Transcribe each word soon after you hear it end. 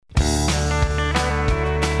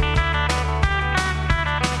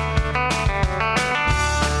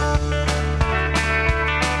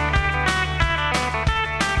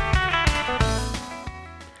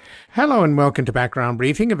Hello and welcome to Background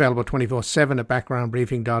Briefing, available 24/7 at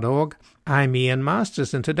backgroundbriefing.org. I'm Ian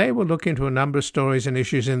Masters, and today we'll look into a number of stories and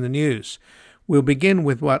issues in the news. We'll begin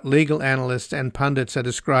with what legal analysts and pundits are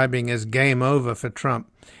describing as game over for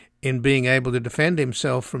Trump in being able to defend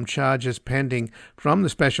himself from charges pending from the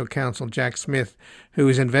special counsel Jack Smith, who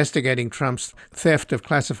is investigating Trump's theft of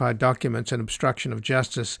classified documents and obstruction of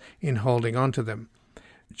justice in holding onto them.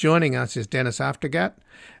 Joining us is Dennis Aftergut,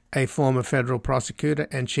 a former federal prosecutor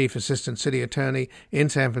and chief assistant city attorney in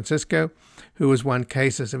San Francisco, who has won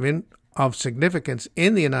cases of significance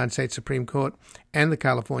in the United States Supreme Court and the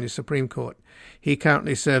California Supreme Court. He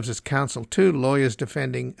currently serves as counsel to Lawyers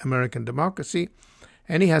Defending American Democracy,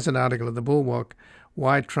 and he has an article at the Bulwark,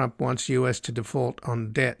 Why Trump Wants U.S. to Default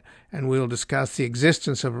on Debt, and we'll discuss the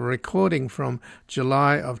existence of a recording from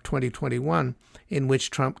July of 2021 in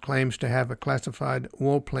which Trump claims to have a classified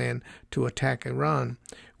war plan to attack Iran,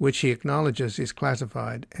 which he acknowledges is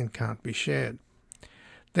classified and can't be shared.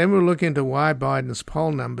 Then we'll look into why Biden's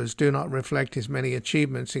poll numbers do not reflect his many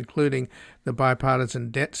achievements, including the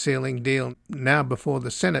bipartisan debt ceiling deal now before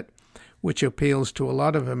the Senate, which appeals to a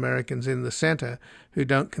lot of Americans in the center who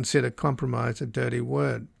don't consider compromise a dirty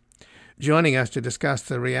word. Joining us to discuss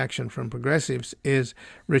the reaction from progressives is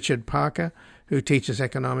Richard Parker, who teaches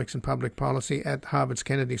economics and public policy at Harvard's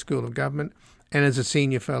Kennedy School of Government and is a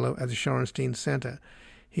senior fellow at the Shorenstein Center.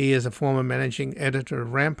 He is a former managing editor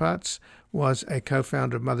of Ramparts, was a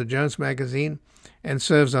co-founder of Mother Jones magazine, and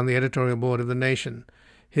serves on the editorial board of The Nation.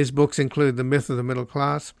 His books include The Myth of the Middle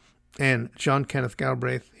Class and John Kenneth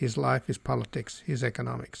Galbraith, His Life, His Politics, His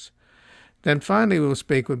Economics. Then finally we'll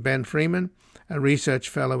speak with Ben Freeman, a research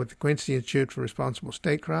fellow at the Quincy Institute for Responsible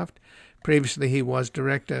Statecraft. Previously he was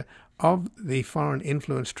director of the Foreign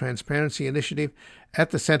Influence Transparency Initiative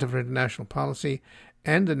at the Center for International Policy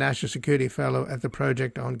and a National Security Fellow at the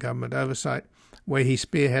Project on Government Oversight, where he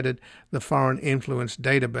spearheaded the Foreign Influence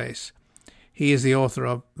Database. He is the author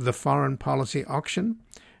of The Foreign Policy Auction,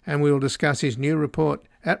 and we will discuss his new report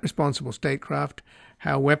at Responsible Statecraft,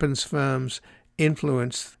 How Weapons Firms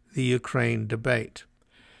Influence the Ukraine Debate.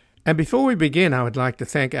 And before we begin, I would like to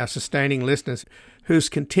thank our sustaining listeners whose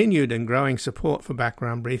continued and growing support for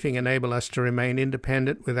Background Briefing enable us to remain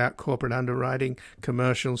independent without corporate underwriting,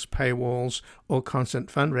 commercials, paywalls, or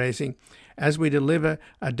constant fundraising, as we deliver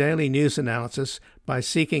a daily news analysis by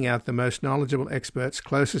seeking out the most knowledgeable experts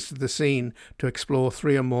closest to the scene to explore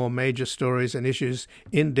three or more major stories and issues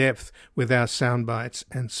in depth with our sound bites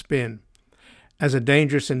and spin. As a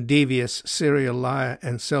dangerous and devious serial liar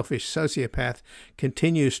and selfish sociopath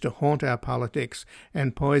continues to haunt our politics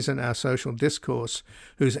and poison our social discourse,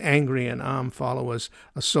 whose angry and armed followers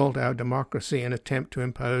assault our democracy and attempt to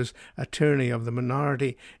impose a tyranny of the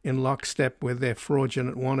minority in lockstep with their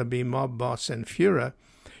fraudulent wannabe mob boss and Führer,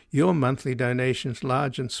 your monthly donations,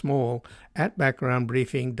 large and small, at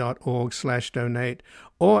backgroundbriefing.org/donate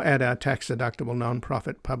or at our tax-deductible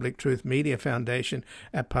nonprofit Public Truth Media Foundation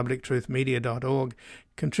at publictruthmedia.org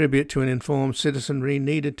contribute to an informed citizenry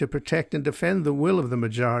needed to protect and defend the will of the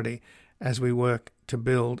majority as we work to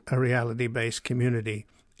build a reality-based community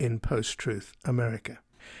in post-truth America.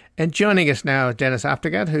 And joining us now is Dennis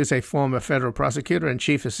Aftergut, who's a former federal prosecutor and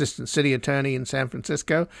chief assistant city attorney in San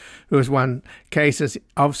Francisco, who has won cases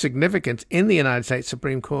of significance in the United States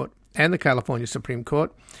Supreme Court and the California Supreme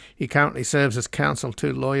Court. He currently serves as counsel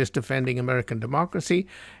to Lawyers Defending American Democracy,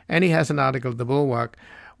 and he has an article at the Bulwark,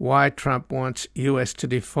 Why Trump Wants U.S. to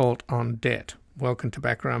Default on Debt. Welcome to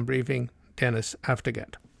Background Briefing, Dennis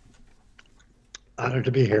Aftergut. Honored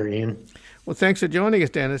to be here, Ian. Well, thanks for joining us,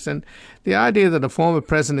 Dennis. And the idea that a former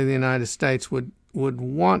president of the United States would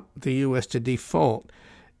want the U.S. to default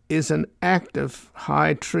is an act of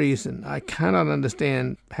high treason. I cannot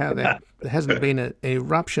understand how there hasn't been an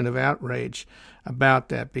eruption of outrage about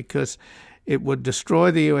that, because it would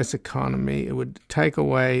destroy the U.S. economy. It would take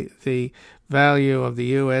away the value of the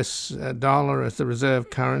U.S. dollar as the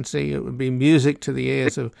reserve currency. It would be music to the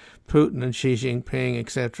ears of Putin and Xi Jinping,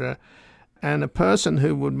 etc. And a person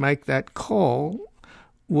who would make that call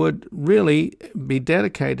would really be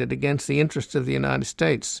dedicated against the interests of the United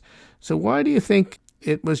States. So why do you think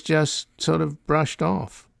it was just sort of brushed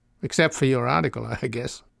off, except for your article, I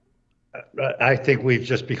guess? I think we've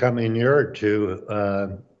just become inured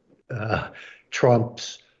to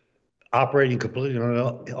Trump's operating completely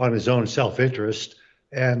on his own self-interest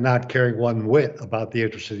and not caring one whit about the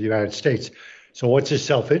interests of the United States. So what's his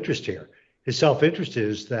self-interest here? His self-interest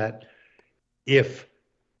is that if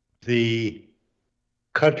the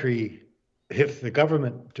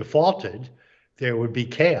government defaulted, there would be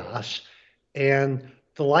chaos. And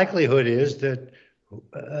the likelihood is that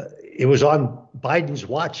it was on Biden's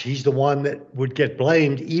watch. He's the one that would get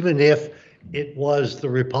blamed, even if it was the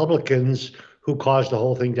Republicans who caused the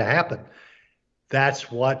whole thing to happen.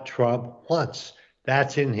 That's what Trump wants.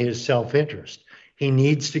 That's in his self-interest. He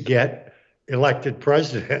needs to get elected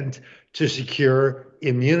president to secure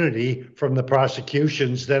immunity from the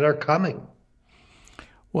prosecutions that are coming.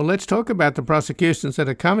 Well, let's talk about the prosecutions that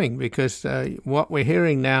are coming, because what we're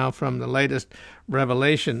hearing now from the latest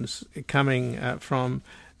revelations coming from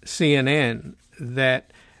CNN,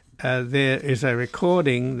 that there is a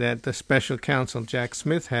recording that the special counsel Jack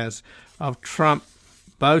Smith has of Trump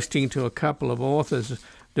boasting to a couple of authors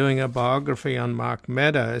doing a biography on Mark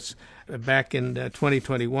Meadows back in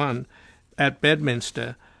 2021 at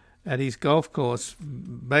Bedminster at his golf course.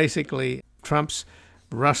 Basically, Trump's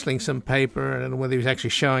rustling some paper. I don't know whether he was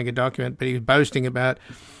actually showing a document, but he was boasting about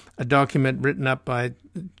a document written up by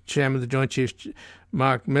Chairman of the Joint Chiefs,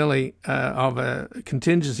 Mark Milley, of a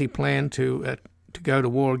contingency plan to go to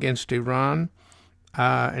war against Iran.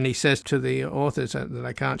 And he says to the authors that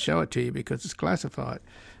I can't show it to you because it's classified.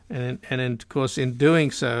 And of course, in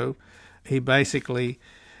doing so, he basically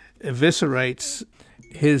eviscerates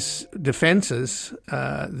his defenses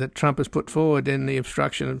that Trump has put forward in the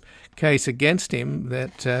obstruction case against him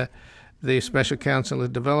that the special counsel is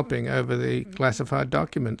developing over the classified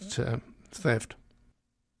document theft.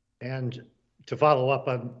 And to follow up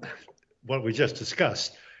on what we just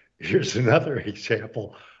discussed, here's another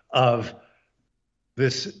example of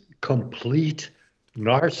this complete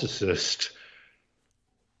narcissist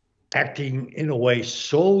acting in a way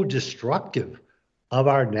so destructive of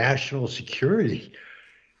our national security.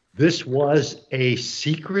 This was a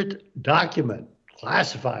secret document,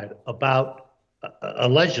 classified, about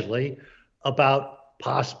allegedly about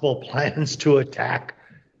possible plans to attack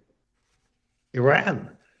Iran.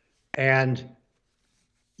 And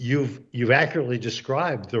you've accurately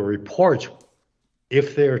described the reports.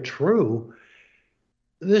 If they're true,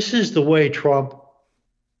 this is the way Trump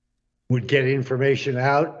would get information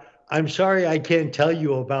out. I'm sorry I can't tell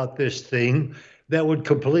you about this thing that would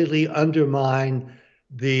completely undermine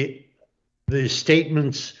the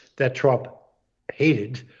statements that Trump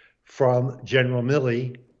hated from General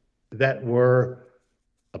Milley that were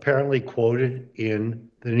apparently quoted in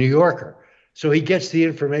the New Yorker. So he gets the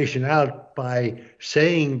information out by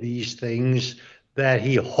saying these things that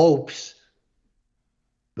he hopes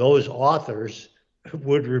those authors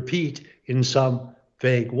would repeat in some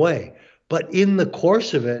vague way. But in the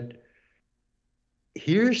course of it,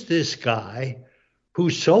 here's this guy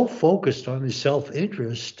who's so focused on his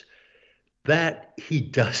self-interest that he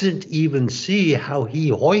doesn't even see how he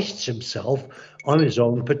hoists himself on his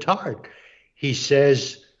own petard. He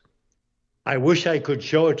says, I wish I could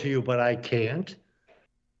show it to you, but I can't.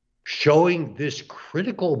 Showing this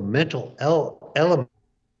critical mental element,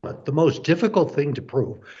 the most difficult thing to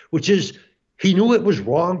prove, which is he knew it was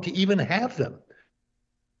wrong to even have them.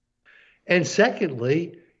 And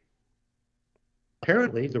secondly,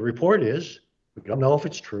 apparently the report is, we don't know if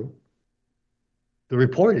it's true, the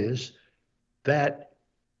report is that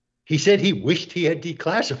he said he wished he had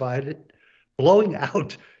declassified it, blowing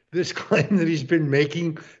out this claim that he's been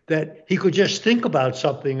making that he could just think about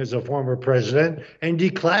something as a former president and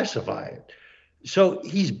declassify it. So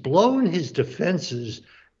he's blown his defenses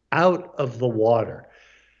out of the water.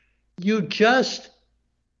 You just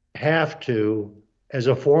have to, as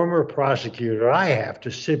a former prosecutor, I have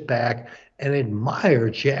to sit back and admire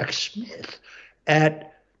Jack Smith at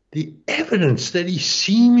the evidence that he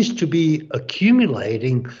seems to be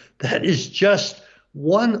accumulating that is just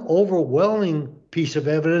one overwhelming piece of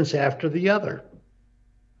evidence after the other.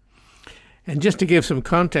 And just to give some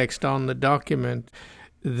context on the document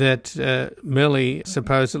that Milley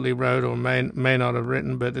supposedly wrote or may not have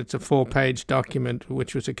written, but it's a 4-page document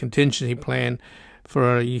which was a contingency plan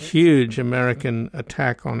for a huge American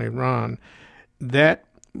attack on Iran. That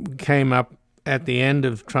came up at the end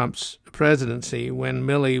of Trump's presidency when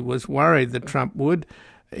Milley was worried that Trump would,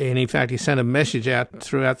 and in fact he sent a message out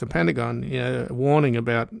throughout the Pentagon, warning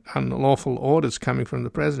about unlawful orders coming from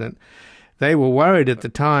the president. They were worried at the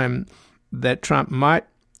time that Trump might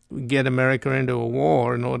get America into a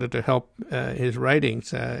war in order to help his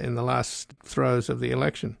ratings in the last throes of the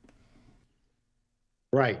election.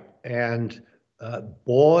 Right. And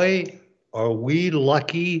boy, are we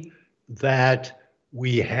lucky that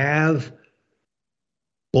we have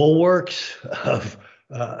bulwarks of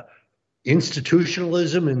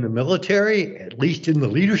institutionalism in the military, at least in the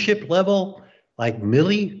leadership level, like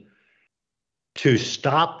Milley, to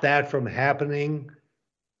stop that from happening.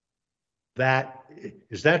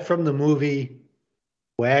 Is that from the movie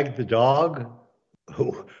Wag the Dog,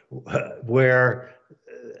 where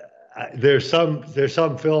there's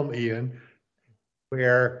some film, Ian,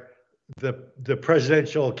 where the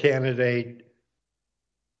presidential candidate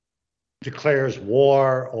declares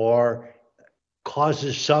war or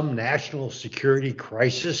causes some national security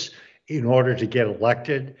crisis in order to get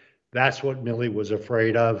elected. That's what Milley was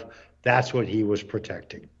afraid of. That's what he was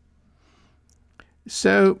protecting.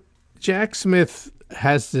 So Jack Smith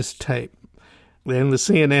has this tape. Then the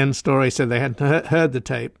CNN story said they hadn't heard the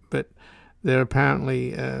tape, but there are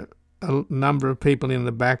apparently a number of people in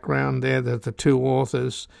the background there. There's the two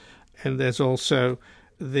authors, and there's also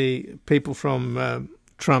the people from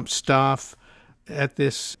Trump's staff at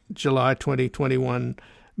this July 2021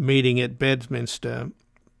 meeting at Bedminster,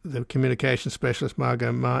 the communication specialist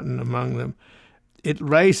Margot Martin among them. It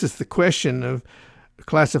raises the question of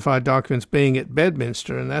classified documents being at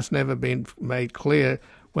Bedminster, and that's never been made clear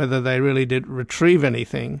whether they really did retrieve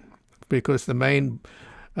anything, because the main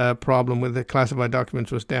problem with the classified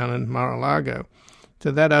documents was down in Mar-a-Lago.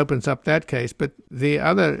 So that opens up that case. But the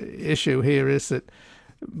other issue here is that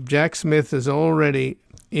Jack Smith has already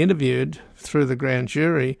interviewed through the grand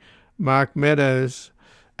jury Mark Meadows,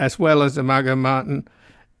 as well as Margot Martin,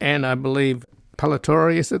 and I believe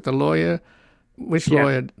Palatori, is it the lawyer? Which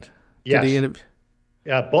lawyer did he interview?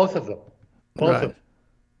 Yeah, both of them. Both of them.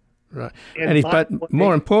 Right. But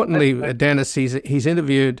more importantly, Dennis, he's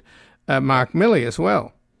interviewed Mark Milley as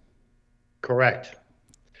well. Correct.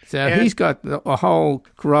 So he's got a whole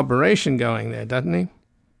corroboration going there, doesn't he?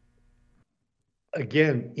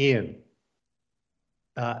 Again, Ian,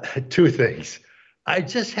 two things. I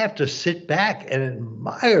just have to sit back and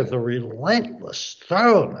admire the relentless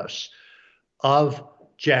thoroughness of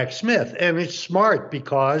Jack Smith. And it's smart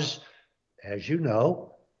because, as you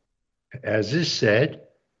know, as is said,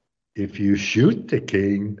 if you shoot the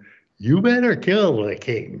king, you better kill the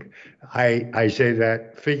king. I say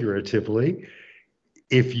that figuratively.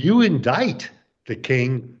 If you indict the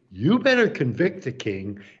king, you better convict the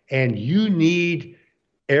king, and you need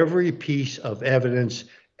every piece of evidence.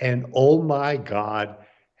 And oh my God,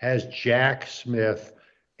 has Jack Smith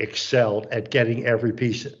excelled at getting every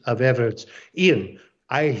piece of evidence. Ian,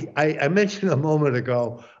 I mentioned a moment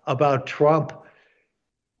ago about Trump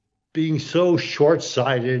being so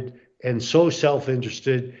short-sighted and so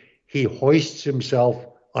self-interested, he hoists himself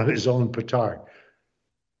on his own petard.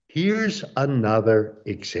 Here's another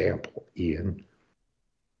example, Ian.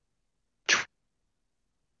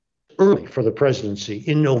 Early for the presidency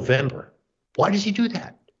in November. Why does he do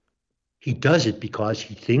that? He does it because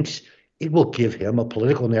he thinks it will give him a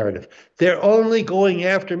political narrative. They're only going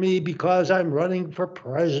after me because I'm running for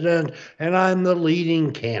president and I'm the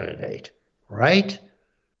leading candidate, right?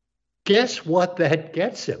 Guess what that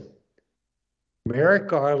gets him? Merrick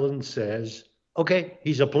Garland says, okay,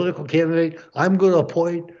 he's a political candidate. I'm going to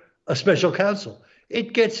appoint a special counsel.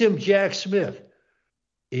 It gets him Jack Smith.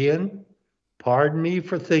 Ian, pardon me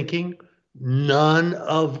for thinking none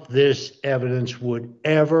of this evidence would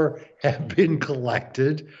ever have been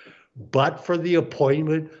collected but for the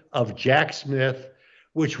appointment of Jack Smith,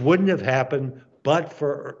 which wouldn't have happened but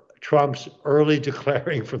for Trump's early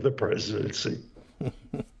declaring for the presidency.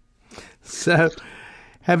 So,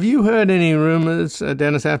 have you heard any rumors,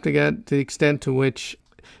 Dennis Aftergut, to the extent to which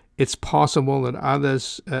it's possible that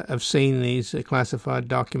others have seen these classified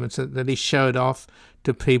documents that he showed off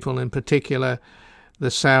to people, in particular the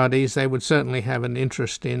Saudis? They would certainly have an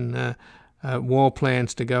interest in war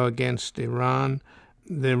plans to go against Iran.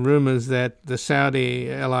 There are rumors that the Saudi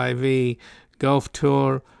LIV Gulf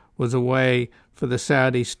tour was a way for the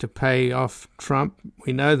Saudis to pay off Trump.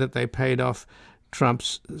 We know that they paid off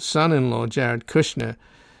Trump's son-in-law, Jared Kushner,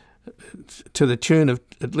 to the tune of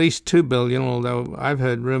at least $2 billion, although I've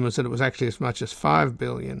heard rumors that it was actually as much as $5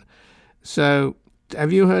 billion. So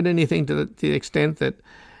have you heard anything to the extent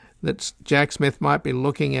that Jack Smith might be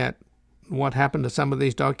looking at what happened to some of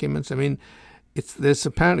these documents? I mean, there's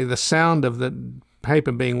apparently the sound of the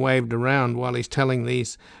paper being waved around while he's telling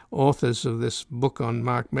these authors of this book on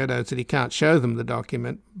Mark Meadows that he can't show them the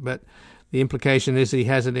document, but the implication is that he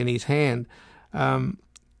has it in his hand.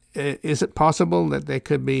 Is it possible that there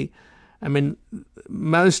could be, I mean,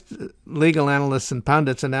 most legal analysts and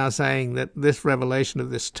pundits are now saying that this revelation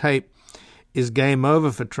of this tape is game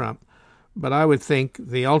over for Trump. But I would think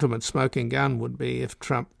the ultimate smoking gun would be if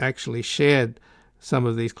Trump actually shared some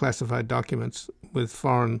of these classified documents with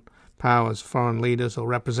foreign powers, foreign leaders or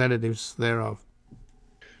representatives thereof.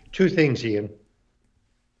 Two things, Ian.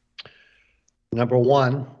 Number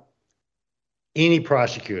one, any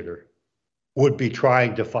prosecutor would be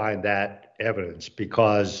trying to find that evidence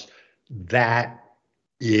because that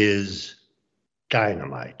is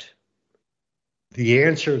dynamite. The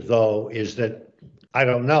answer, though, is that I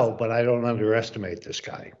don't know, but I don't underestimate this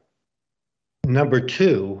guy. Number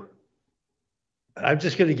two, I'm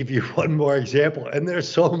just going to give you one more example, and there's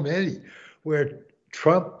so many where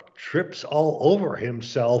Trump trips all over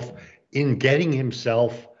himself in getting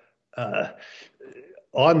himself uh,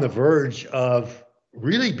 on the verge of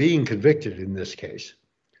really being convicted in this case.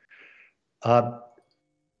 Uh,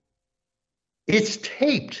 it's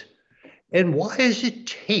taped. And why is it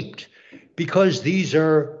taped? Because these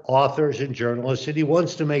are authors and journalists, and he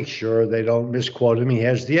wants to make sure they don't misquote him. He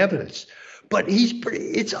has the evidence. But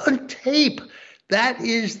it's on tape. That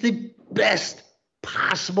is the best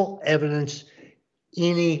possible evidence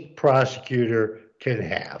any prosecutor can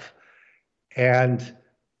have. And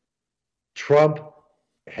Trump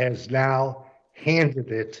has now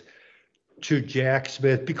handed it to Jack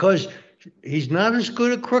Smith because he's not as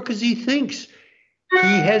good a crook as he thinks. He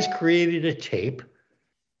has created a tape,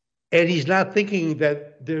 and he's not thinking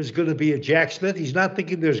that there's going to be a Jack Smith. He's not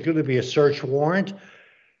thinking there's going to be a search warrant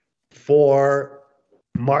for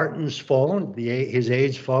Martin's phone, his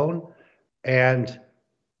aide's phone. And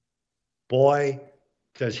boy,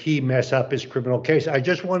 does he mess up his criminal case. I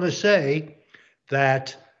just want to say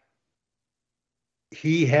that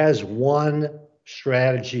he has one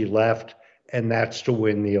strategy left, and that's to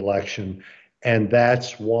win the election. And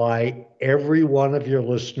that's why every one of your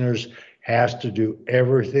listeners has to do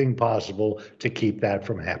everything possible to keep that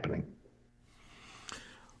from happening.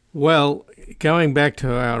 Well, going back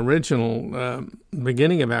to our original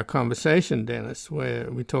beginning of our conversation, Dennis,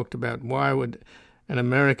 where we talked about why would an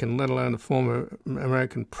American, let alone a former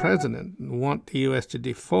American president, want the U.S. to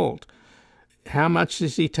default? How much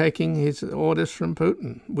is he taking his orders from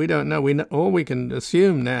Putin? We don't know. All we can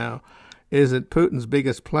assume now is that Putin's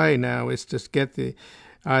biggest play now is to get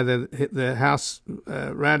either the House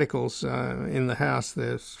radicals in the House,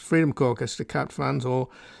 the Freedom Caucus, to cut funds,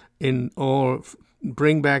 or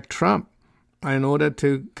bring back Trump in order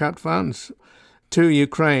to cut funds to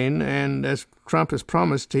Ukraine. And as Trump has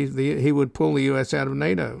promised, he would pull the U.S. out of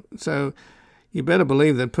NATO. So you better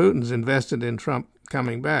believe that Putin's invested in Trump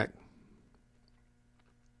coming back.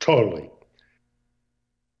 Totally.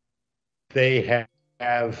 They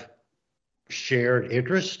have shared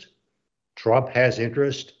interest. Trump has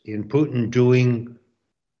interest in Putin doing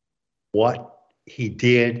what he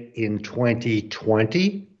did in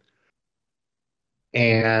 2020.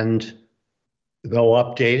 And though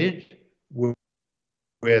updated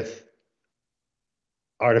with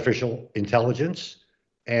artificial intelligence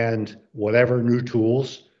and whatever new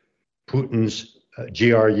tools Putin's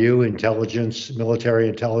GRU intelligence, military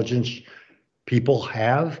intelligence people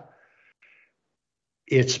have,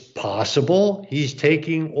 it's possible he's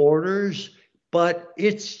taking orders, but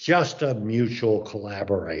it's just a mutual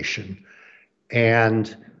collaboration.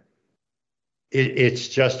 And it's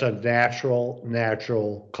just a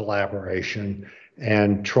natural collaboration.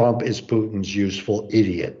 And Trump is Putin's useful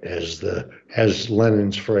idiot, as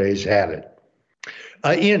Lenin's phrase had it.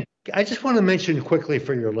 Ian, I just want to mention quickly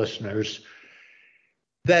for your listeners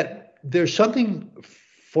that there's something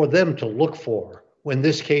for them to look for when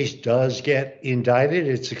this case does get indicted.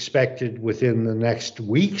 It's expected within the next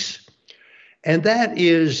weeks. And that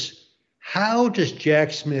is, how does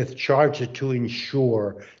Jack Smith charge it to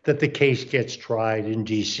ensure that the case gets tried in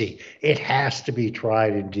D.C.? It has to be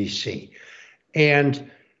tried in D.C.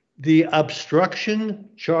 And the obstruction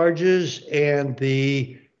charges and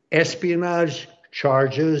the espionage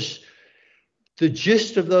charges, the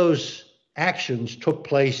gist of those actions took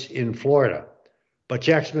place in Florida. But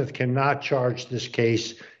Jack Smith cannot charge this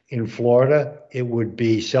case in Florida. It would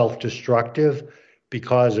be self-destructive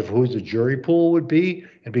because of who the jury pool would be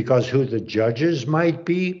and because who the judges might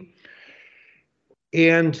be.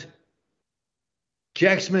 And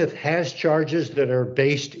Jack Smith has charges that are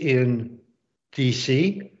based in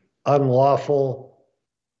D.C., unlawful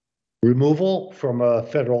removal from a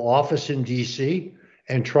federal office in D.C.,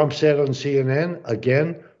 and Trump said on CNN,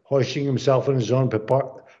 again, hoisting himself in his own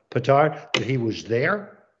petard, that he was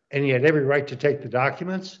there and he had every right to take the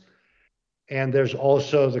documents. And there's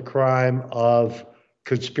also the crime of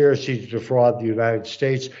conspiracy to defraud the United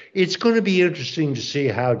States. It's going to be interesting to see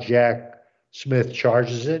how Jack Smith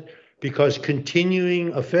charges it, because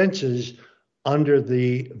continuing offenses under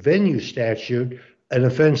the venue statute, an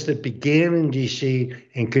offense that began in D.C.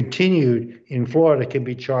 and continued in Florida, can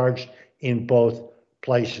be charged in both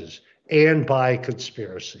places and by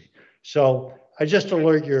conspiracy. So I just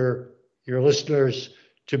alert your listeners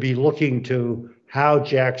to be looking to how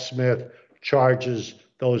Jack Smith charges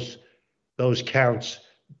those counts,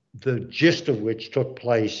 the gist of which took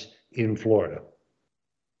place in Florida.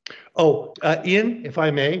 Oh, Ian, if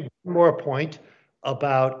I may, one more point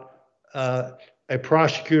about a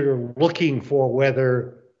prosecutor looking for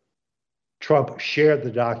whether Trump shared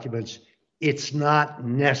the documents. It's not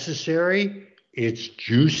necessary. It's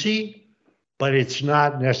juicy, but it's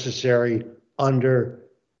not necessary under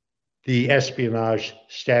the espionage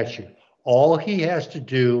statute. All he has to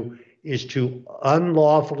do is to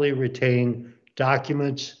unlawfully retain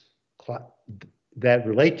documents that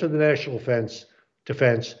relate to the national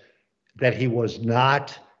defense that he was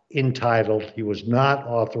not entitled, he was not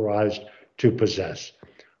authorized to possess.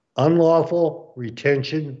 Unlawful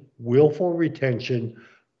retention, willful retention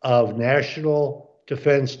of national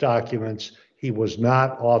defense documents he was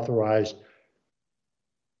not authorized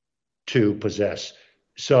to possess.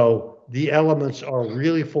 So the elements are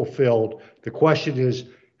really fulfilled. The question is,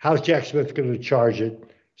 how's Jack Smith going to charge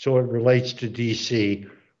it so it relates to D.C.,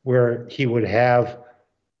 where he would have,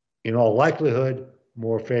 in all likelihood,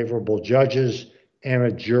 more favorable judges and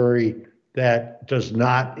a jury that does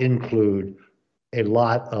not include a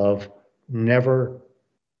lot of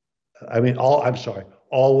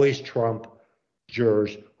always Trump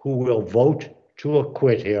jurors who will vote to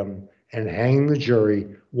acquit him and hang the jury,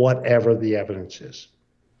 whatever the evidence is.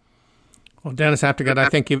 Well, Dennis Aftergut, I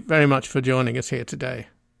thank you very much for joining us here today.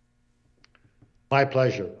 My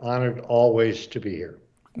pleasure. Honored always to be here.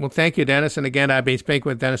 Well, thank you, Dennis. And again, I've been speaking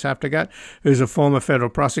with Dennis Aftergut, who's a former federal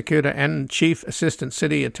prosecutor and chief assistant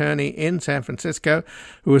city attorney in San Francisco,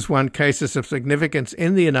 who has won cases of significance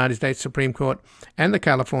in the United States Supreme Court and the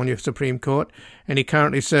California Supreme Court. And he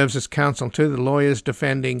currently serves as counsel to the lawyers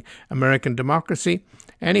defending American democracy.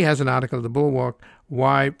 And he has an article in the Bulwark,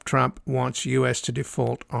 Why Trump Wants U.S. to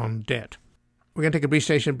Default on Debt. We're going to take a brief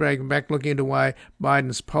station break and back looking into why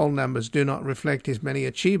Biden's poll numbers do not reflect his many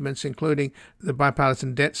achievements, including the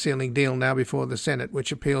bipartisan debt ceiling deal now before the Senate,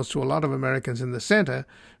 which appeals to a lot of Americans in the center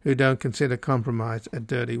who don't consider compromise a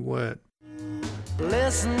dirty word.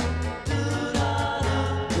 Listen,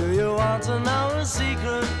 do you want to know a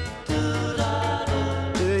secret?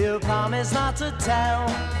 Do you promise not to tell?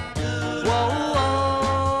 Whoa,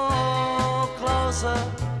 whoa, closer.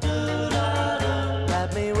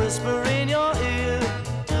 Let me whisper in your ear.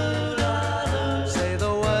 Say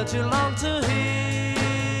the words you long to hear.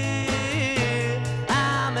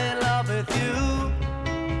 I'm in love with you.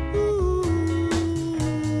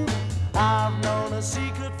 Ooh, I've known a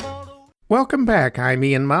secret for the... Welcome back. I'm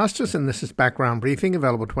Ian Masters, and this is Background Briefing,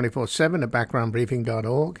 available 24/7 at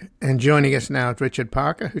backgroundbriefing.org. And joining us now is Richard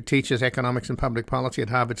Parker, who teaches economics and public policy at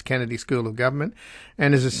Harvard's Kennedy School of Government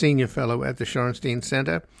and is a senior fellow at the Shorenstein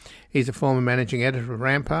Center. He's a former managing editor of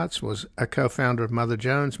Ramparts, was a co-founder of Mother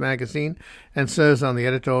Jones magazine, and serves on the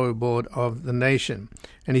editorial board of The Nation.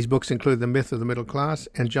 And his books include The Myth of the Middle Class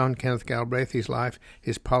and John Kenneth Galbraith, His Life,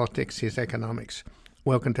 His Politics, His Economics.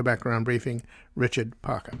 Welcome to Background Briefing, Richard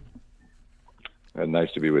Parker.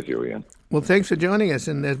 Nice to be with you, Ian. Well, thanks for joining us.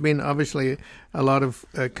 And there's been obviously a lot of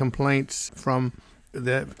complaints from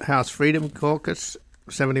the House Freedom Caucus,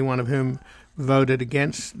 71 of whom voted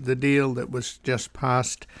against the deal that was just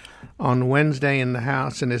passed on Wednesday in the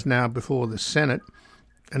House and is now before the Senate.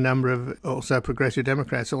 A number of also progressive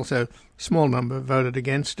Democrats, also small number, voted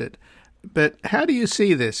against it. But how do you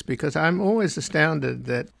see this? Because I'm always astounded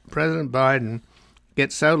that President Biden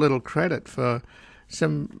gets so little credit for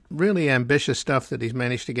some really ambitious stuff that he's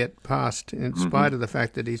managed to get passed, in spite of the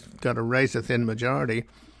fact that he's got a razor-thin majority.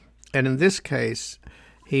 And in this case,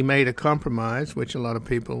 he made a compromise, which a lot of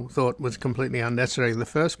people thought was completely unnecessary in the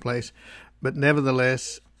first place. But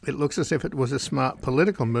nevertheless, it looks as if it was a smart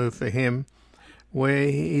political move for him, where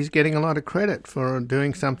he's getting a lot of credit for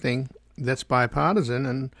doing something that's bipartisan.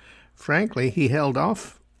 And frankly, he held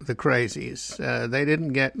off the crazies.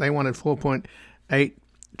 They wanted 4.8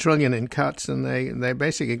 trillion in cuts, and they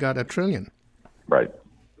basically got $1 trillion. Right.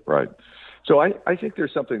 So I think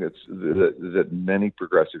there's something that many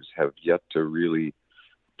progressives have yet to really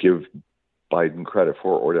give Biden credit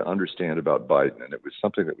for or to understand about Biden. And it was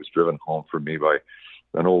something that was driven home for me by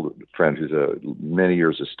an old friend who's many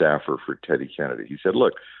years a staffer for Teddy Kennedy. He said,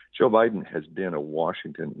 look, Joe Biden has been a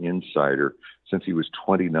Washington insider since he was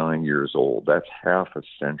 29 years old. That's half a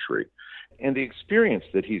century. And the experience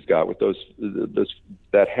that he's got with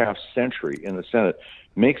that half century in the Senate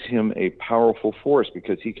makes him a powerful force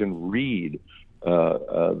because he can read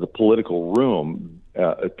the political room,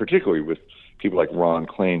 particularly with people like Ron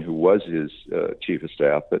Klain, who was his chief of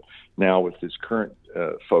staff, but now with his current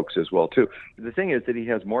folks as well, too. The thing is that he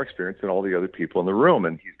has more experience than all the other people in the room,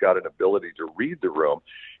 and he's got an ability to read the room.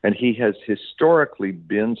 And he has historically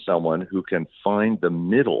been someone who can find the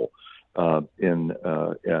middle in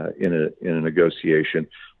a negotiation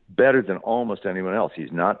better than almost anyone else.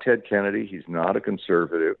 He's not Ted Kennedy. He's not a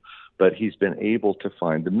conservative, but he's been able to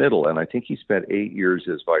find the middle. And I think he spent 8 years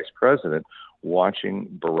as vice president watching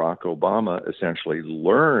Barack Obama essentially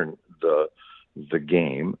learn the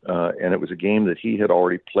game. And it was a game that he had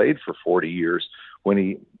already played for 40 years when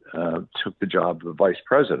he took the job of vice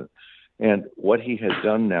president. And what he has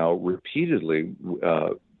done now repeatedly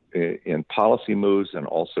in policy moves and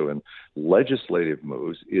also in legislative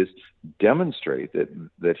moves is demonstrate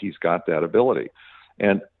that he's got that ability.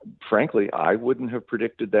 And frankly, I wouldn't have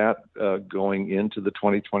predicted that going into the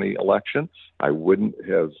 2020 election. I wouldn't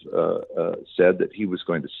have said that he was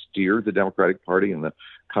going to steer the Democratic Party and the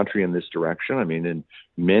country in this direction. I mean, in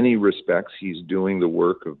many respects, he's doing the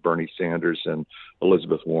work of Bernie Sanders and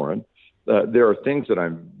Elizabeth Warren. There are things that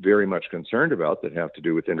I'm very much concerned about that have to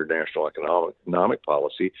do with international economic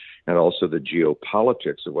policy and also the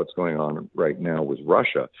geopolitics of what's going on right now with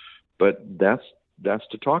Russia. But that's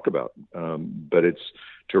to talk about. But it's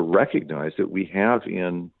to recognize that we have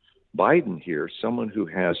in Biden here someone who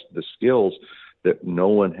has the skills that no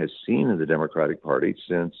one has seen in the Democratic Party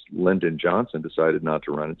since Lyndon Johnson decided not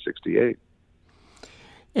to run in '68.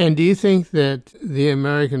 And do you think that the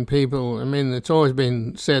American people, I mean, it's always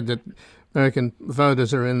been said that American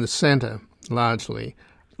voters are in the center, largely.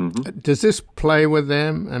 Mm-hmm. Does this play with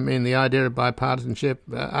them? I mean, the idea of bipartisanship,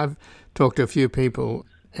 I've talked to a few people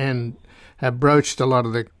and have broached a lot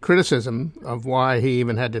of the criticism of why he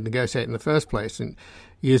even had to negotiate in the first place. And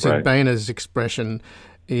using Boehner's expression,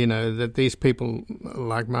 you know, that these people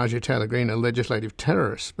like Marjorie Taylor Greene are legislative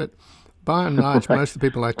terrorists. But by and large, most of the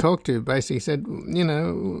people I talked to basically said, you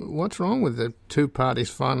know, what's wrong with the two parties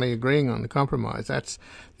finally agreeing on the compromise? That's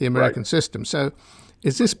the American system. So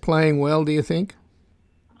is this playing well, do you think?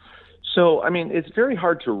 So, I mean, it's very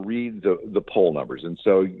hard to read the poll numbers. And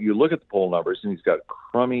so you look at the poll numbers, and he's got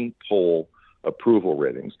crummy poll approval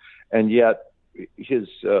ratings. And yet his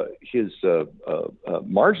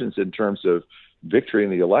margins in terms of victory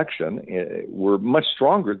in the election were much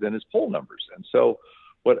stronger than his poll numbers. And so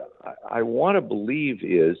what I want to believe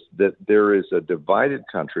is that there is a divided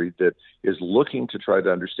country that is looking to try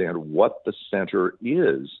to understand what the center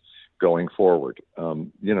is going forward.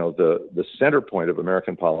 You know, the center point of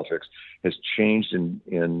American politics has changed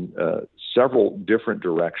in several different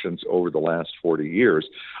directions over the last 40 years.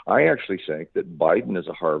 I actually think that Biden is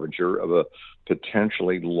a harbinger of a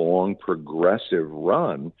potentially long progressive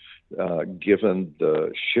run, given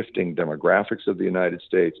the shifting demographics of the United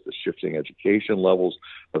States, the shifting education levels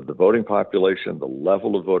of the voting population, the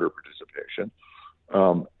level of voter participation.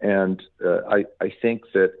 I think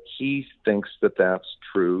that he thinks that that's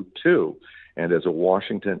true too. And as a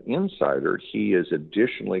Washington insider, he is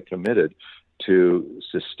additionally committed to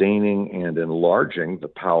sustaining and enlarging the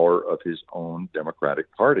power of his own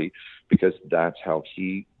Democratic Party, because that's how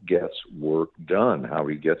he gets work done, how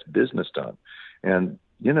he gets business done. And,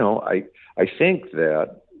 you know, I think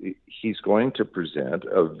that he's going to present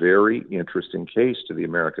a very interesting case to the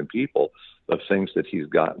American people of things that he's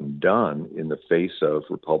gotten done in the face of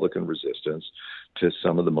Republican resistance to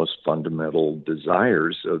some of the most fundamental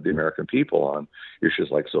desires of the American people on issues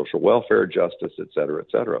like social welfare, justice, et cetera,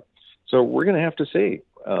 et cetera. So we're going to have to see.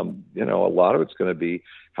 You know, a lot of it's going to be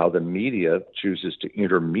how the media chooses to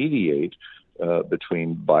intermediate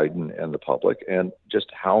between Biden and the public, and just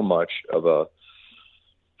how much of a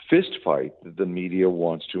fist fight the media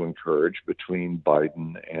wants to encourage between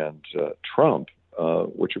Biden and Trump,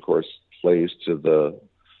 which, of course, plays to the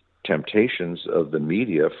temptations of the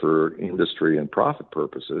media for industry and profit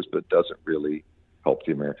purposes, but doesn't really help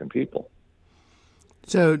the American people.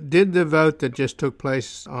 So did the vote that just took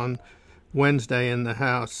place on Wednesday in the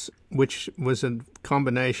House, which was a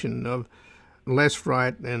combination of less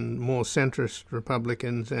right and more centrist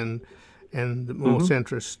Republicans and more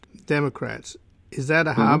centrist Democrats, is that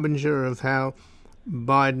a harbinger of how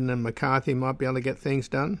Biden and McCarthy might be able to get things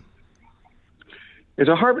done? It's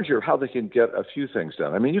a harbinger of how they can get a few things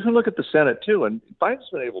done. I mean, you can look at the Senate, too, and Biden's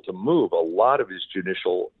been able to move a lot of his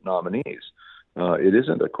judicial nominees. It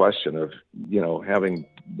isn't a question of, you know, having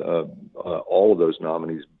all of those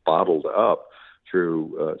nominees bottled up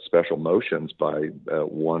through special motions by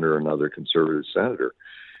one or another conservative senator.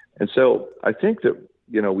 And so I think that,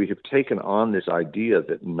 you know, we have taken on this idea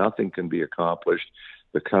that nothing can be accomplished,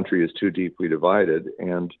 the country is too deeply divided,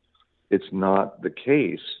 and it's not the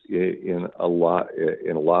case in a lot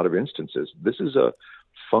of instances. This is a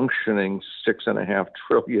functioning $6.5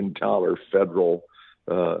 trillion federal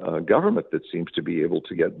government that seems to be able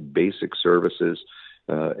to get basic services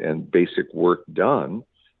and basic work done.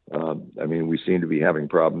 I mean, we seem to be having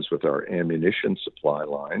problems with our ammunition supply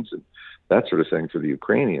lines and that sort of thing for the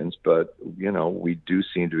Ukrainians, but, you know, we do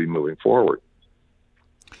seem to be moving forward.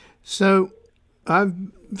 So I've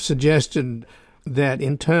suggested that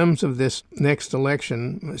in terms of this next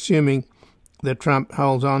election, assuming that Trump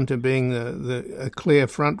holds on to being a clear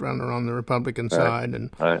frontrunner on the Republican side,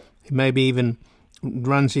 and maybe even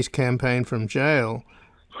runs his campaign from jail,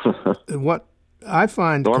 what I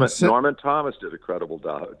find... Norman Thomas did a credible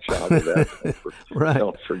job of that. Right.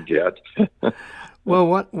 Don't forget.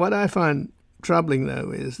 Well, what I find troubling,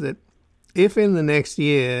 though, is that if in the next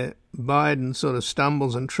year Biden sort of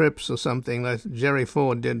stumbles and trips or something, like Jerry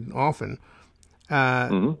Ford did often,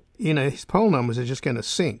 his poll numbers are just going to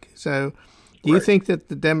sink. So do you think that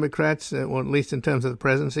the Democrats, or at least in terms of the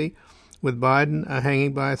presidency, with Biden, are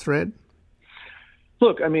hanging by a thread?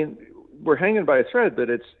 Look, I mean, we're hanging by a thread, but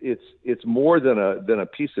it's more than a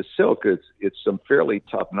piece of silk. It's some fairly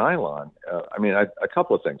tough nylon. A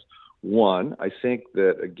couple of things. One, I think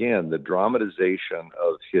that, again, the dramatization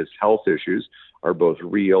of his health issues are both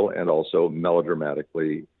real and also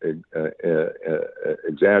melodramatically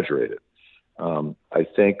exaggerated. I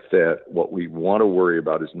think that what we want to worry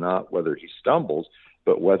about is not whether he stumbles,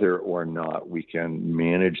 but whether or not we can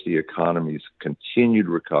manage the economy's continued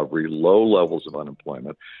recovery, low levels of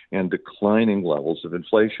unemployment, and declining levels of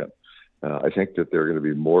inflation. I think that there are going to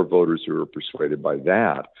be more voters who are persuaded by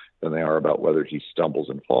that than they are about whether he stumbles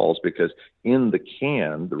and falls, because in the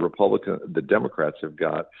can, the Democrats have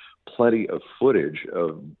got plenty of footage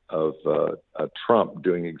of Trump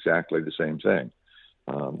doing exactly the same thing.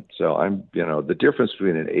 So the difference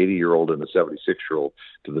between an 80-year-old and a 76-year-old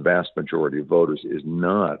to the vast majority of voters is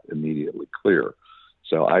not immediately clear.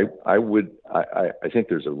 So I think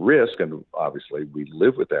there's a risk, and obviously we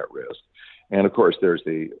live with that risk. And of course, there's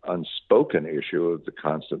the unspoken issue of the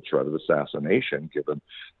constant threat of assassination, given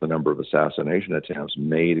the number of assassination attempts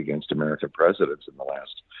made against American presidents in the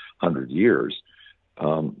last 100 years.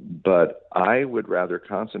 But I would rather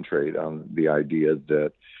concentrate on the idea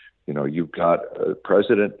that, you've got a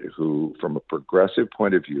president who, from a progressive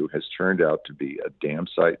point of view, has turned out to be a damn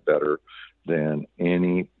sight better than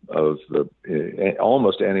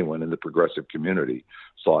almost anyone in the progressive community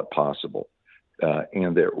thought possible.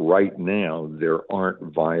 And that right now there aren't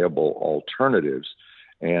viable alternatives,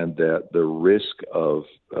 and that the risk of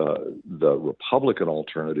the Republican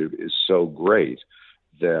alternative is so great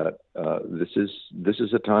that this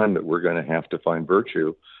is a time that we're going to have to find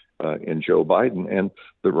virtue in Joe Biden. And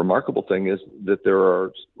the remarkable thing is that there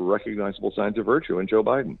are recognizable signs of virtue in Joe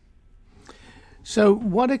Biden. So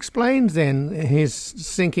what explains then his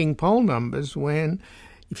sinking poll numbers when,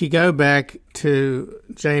 if you go back to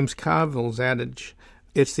James Carville's adage,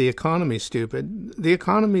 it's the economy, stupid, the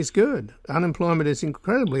economy's good. Unemployment is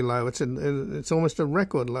incredibly low. It's almost a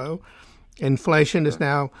record low. Inflation is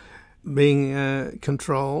now being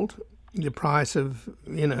controlled. The price of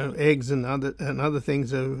eggs and other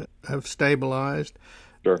things have stabilized.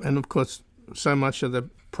 Sure. And of course, so much of the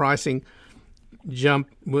pricing jump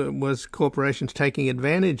was corporations taking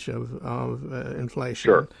advantage of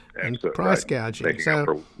inflation and price gouging.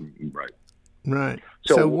 Right.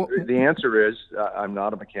 So the answer is I'm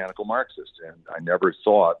not a mechanical Marxist, and I never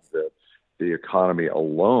thought that the economy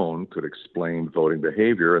alone could explain voting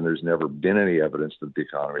behavior, and there's never been any evidence that the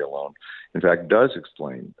economy alone, in fact, does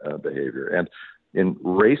explain behavior. And in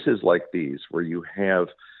races like these, where you have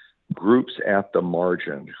groups at the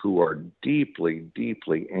margin who are deeply,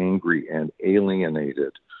 deeply angry and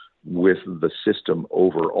alienated with the system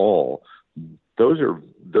overall, those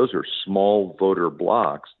are small voter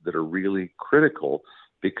blocks that are really critical,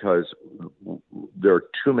 because there are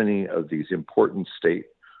too many of these important state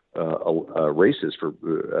races for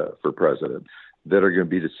president that are going to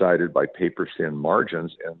be decided by paper-thin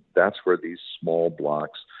margins, and that's where these small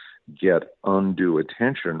blocks get undue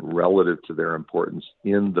attention relative to their importance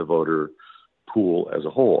in the voter pool as a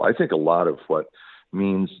whole. I think a lot of what it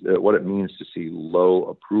means to see low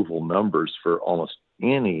approval numbers for almost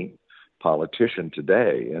any politician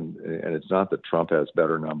today, and it's not that Trump has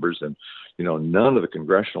better numbers, and none of the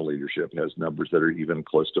congressional leadership has numbers that are even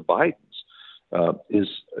close to Biden's. Is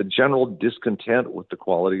a general discontent with the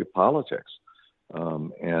quality of politics.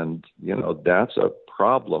 And that's a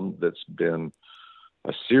problem that's been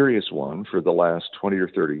a serious one for the last 20 or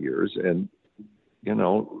 30 years. And,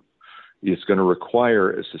 it's going to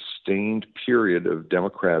require a sustained period of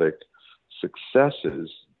democratic successes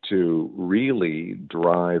to really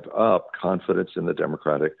drive up confidence in the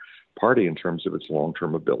Democratic Party in terms of its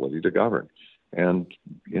long-term ability to govern. And,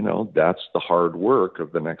 that's the hard work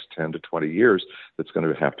of the next 10 to 20 years that's going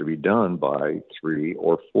to have to be done by 3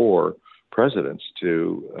 or 4 presidents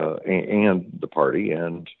and the party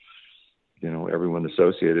and, everyone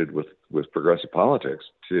associated with progressive politics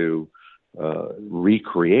to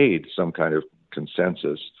recreate some kind of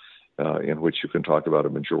consensus in which you can talk about a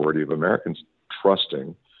majority of Americans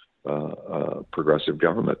trusting progressive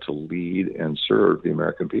government to lead and serve the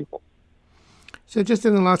American people. So just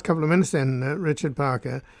in the last couple of minutes then, Richard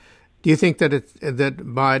Parker, do you think that that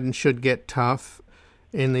Biden should get tough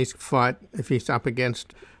in this fight if he's up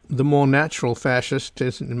against the more natural fascist,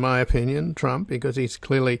 in my opinion, Trump, because he's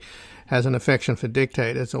clearly has an affection for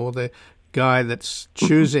dictators, or the guy that's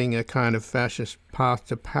choosing a kind of fascist path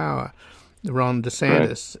to power, Ron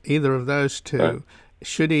DeSantis, right. Either of those two, right.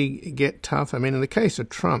 Should he get tough? I mean, in the case of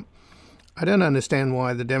Trump, I don't understand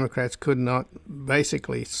why the Democrats could not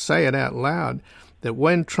basically say it out loud that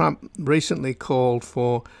when Trump recently called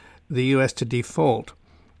for the U.S. to default,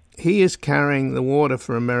 he is carrying the water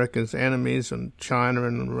for America's enemies and China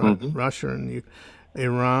and Russia and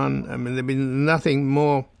Iran. I mean, there'd be nothing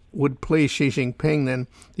more would please Xi Jinping than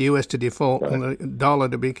the U.S. to default and the dollar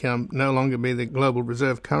to become no longer be the global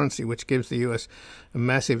reserve currency, which gives the U.S. a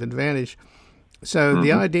massive advantage. So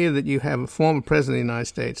the idea that you have a former president of the United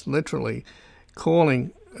States literally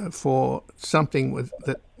calling for something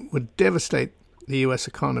that would devastate the U.S.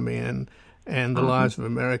 economy and the lives of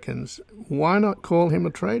Americans, why not call him a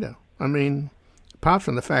traitor? I mean, apart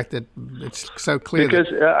from the fact that it's so clear. Because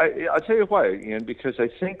I'll tell you why, Ian. Because I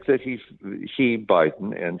think that he,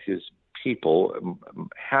 Biden, and his people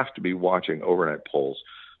have to be watching overnight polls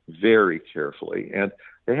very carefully, and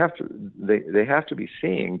they have to be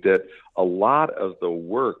seeing that a lot of the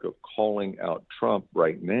work of calling out Trump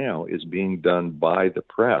right now is being done by the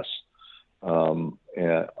press on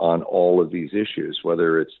all of these issues,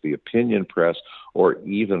 whether it's the opinion press or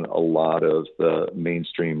even a lot of the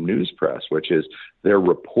mainstream news press, which is they're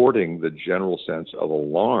reporting the general sense of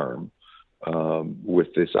alarm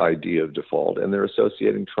with this idea of default, and they're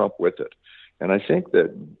associating Trump with it. And I think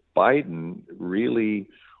that Biden really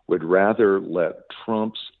would rather let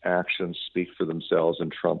Trump's actions speak for themselves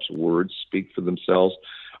and Trump's words speak for themselves.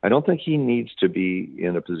 I don't think he needs to be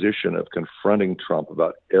in a position of confronting Trump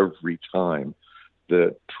about every time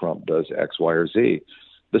that Trump does X, Y, or Z.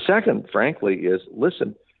 The second, frankly, is,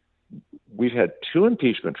 listen, we've had 2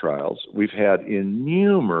 impeachment trials. We've had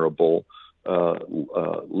innumerable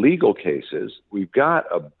legal cases. We've got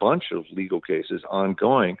a bunch of legal cases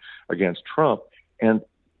ongoing against Trump, and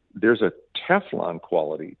there's a Teflon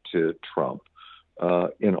quality to Trump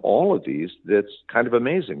in all of these that's kind of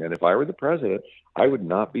amazing. And if I were the president, I would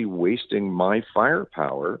not be wasting my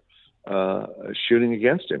firepower shooting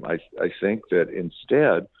against him. I think that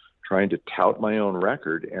instead, trying to tout my own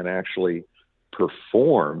record and actually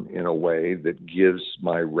perform in a way that gives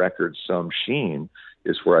my record some sheen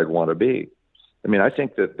is where I'd want to be. I mean, I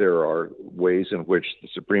think that there are ways in which the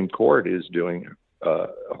Supreme Court is doing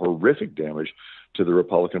horrific damage to the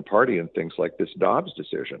Republican Party and things like this Dobbs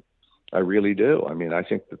decision. I really do. I mean, I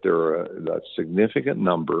think that there are a significant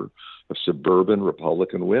number of suburban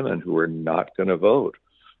Republican women who are not going to vote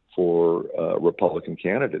for a Republican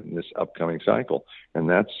candidate in this upcoming cycle. And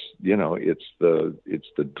that's, it's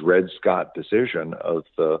the Dred Scott decision of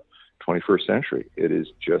the 21st century. It is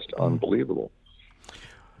just unbelievable.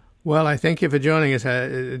 Well, I thank you for joining us.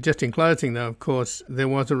 Just in closing, though, of course, there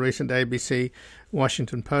was a recent ABC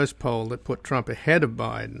Washington Post poll that put Trump ahead of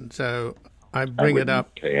Biden. So I bring it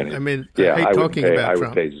up. I mean, I hate talking about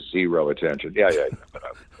Trump. I would pay zero attention. Yeah. But I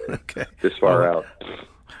would okay. This far out.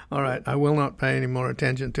 All right. I will not pay any more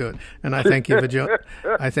attention to it. And I thank you for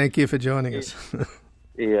joining us.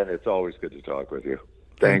 Ian, it's always good to talk with you.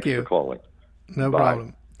 Thank Thanks you for calling. No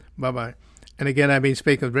problem. Bye-bye. And again, I've been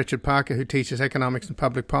speaking with Richard Parker, who teaches economics and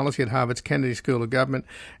public policy at Harvard's Kennedy School of Government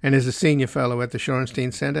and is a senior fellow at the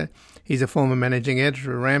Shorenstein Center. He's a former managing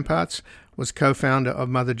editor of Ramparts, was co-founder of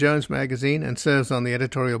Mother Jones magazine, and serves on the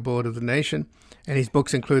editorial board of The Nation. And his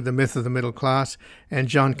books include The Myth of the Middle Class and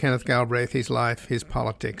John Kenneth Galbraith, His Life, His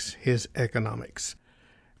Politics, His Economics.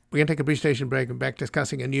 We're going to take a brief station break and back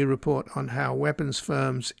discussing a new report on how weapons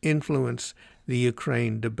firms influence the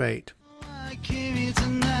Ukraine debate. I came here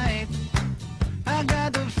tonight. I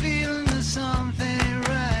got the feeling that something ain't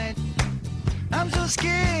right. I'm so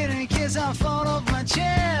scared in case I fall off my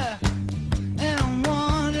chair. And I'm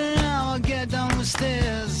wondering how I'll get down the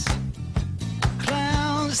stairs.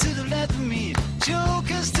 Clowns to the left of me,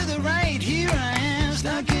 jokers to the right. Here I am,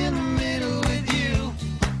 stuck in the middle with you.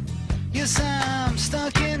 Yes, I'm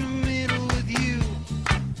stuck in the middle with you.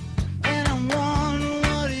 And I'm wondering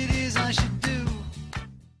what it is I should do.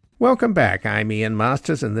 Welcome back. I'm Ian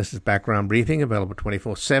Masters, and this is Background Briefing, available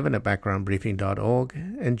 24/7 at backgroundbriefing.org.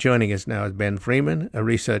 And joining us now is Ben Freeman, a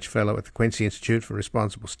research fellow at the Quincy Institute for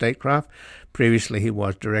Responsible Statecraft. Previously, he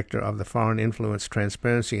was director of the Foreign Influence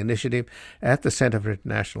Transparency Initiative at the Center for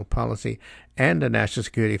International Policy and a National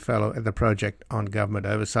Security Fellow at the Project on Government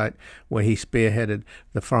Oversight, where he spearheaded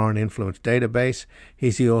the Foreign Influence Database.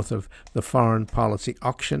 He's the author of The Foreign Policy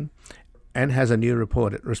Auction and has a new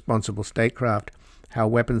report at Responsible Statecraft, How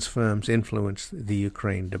Weapons Firms Influence the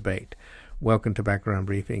Ukraine Debate. Welcome to Background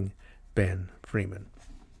Briefing, Ben Freeman.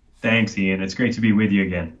 Thanks, Ian. It's great to be with you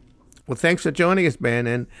again. Well, thanks for joining us, Ben.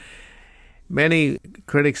 And many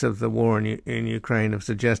critics of the war in Ukraine have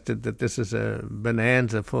suggested that this is a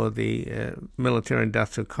bonanza for the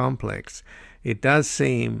military-industrial complex. It does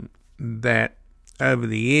seem that over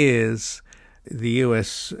the years, the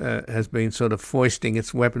U.S. Has been sort of foisting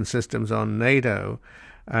its weapon systems on NATO,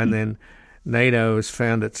 and then NATO has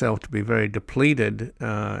found itself to be very depleted,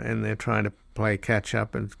 and they're trying to play catch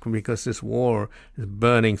up, and because this war is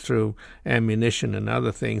burning through ammunition and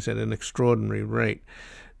other things at an extraordinary rate.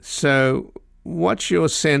 So what's your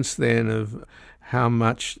sense then of how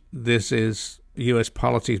much this is U.S.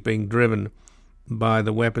 policy is being driven by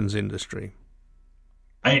the weapons industry?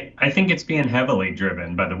 I think it's being heavily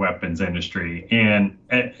driven by the weapons industry, and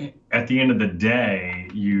at the end of the day,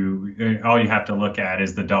 all you have to look at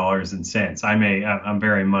is the dollars and cents. I'm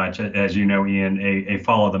very much, as you know, Ian, a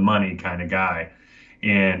follow the money kind of guy,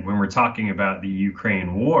 and when we're talking about the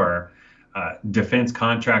Ukraine war, defense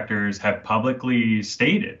contractors have publicly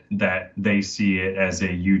stated that they see it as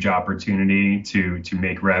a huge opportunity to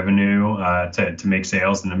make revenue, to make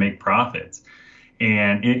sales, and to make profits.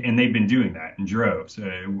 And they've been doing that in droves.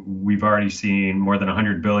 We've already seen more than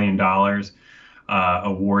 $100 billion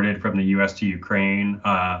awarded from the U.S. to Ukraine.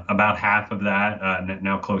 About half of that,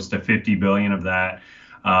 now close to $50 billion of that,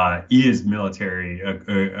 is military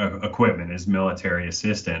equipment, is military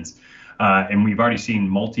assistance. And we've already seen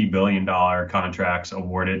multi-billion-dollar contracts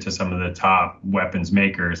awarded to some of the top weapons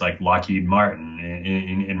makers like Lockheed Martin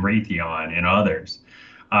and Raytheon and others.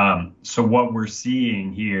 So what we're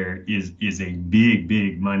seeing here is a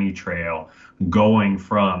big money trail going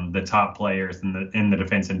from the top players in the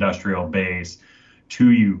defense industrial base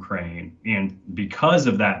to Ukraine. And because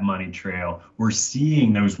of that money trail, we're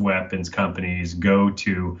seeing those weapons companies go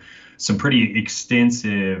to some pretty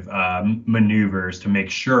extensive maneuvers to make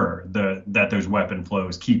sure that those weapon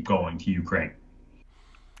flows keep going to Ukraine.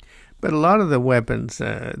 But a lot of the weapons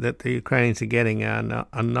that the Ukrainians are getting are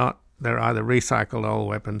not they're either recycled old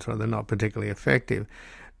weapons or they're not particularly effective.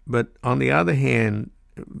 But on the other hand,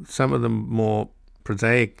 some of the more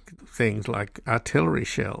prosaic things like artillery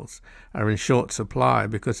shells are in short supply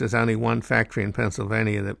because there's only one factory in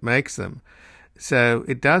Pennsylvania that makes them. So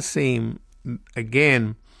it does seem,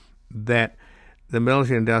 again, that the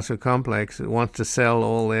military-industrial complex wants to sell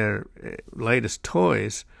all their latest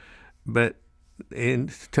toys, but in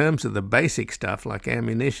terms of the basic stuff like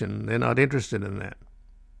ammunition, they're not interested in that.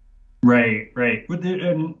 Right.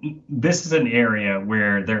 This is an area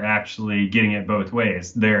where they're actually getting it both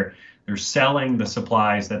ways. They're selling the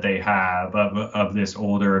supplies that they have of this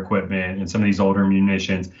older equipment and some of these older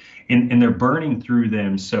munitions, and they're burning through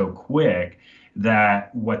them so quick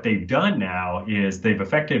that what they've done now is they've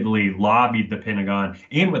effectively lobbied the Pentagon,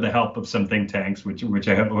 and with the help of some think tanks, which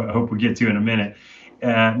I hope we'll get to in a minute,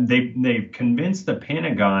 they've convinced the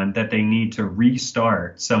Pentagon that they need to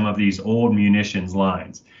restart some of these old munitions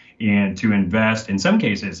lines, and to invest, in some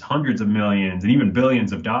cases, hundreds of millions and even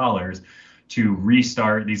billions of dollars to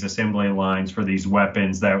restart these assembly lines for these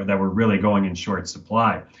weapons that were really going in short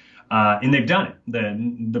supply. And they've done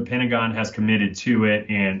it. The Pentagon has committed to it.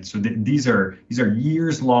 And so these are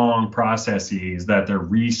years-long processes that they're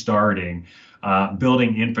restarting,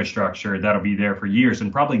 building infrastructure that'll be there for years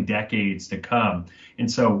and probably decades to come.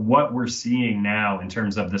 And so what we're seeing now in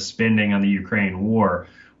terms of the spending on the Ukraine war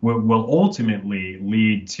will ultimately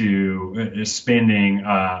lead to spending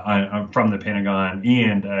from the Pentagon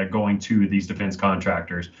and going to these defense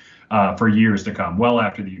contractors for years to come. Well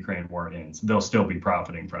after the Ukraine war ends, they'll still be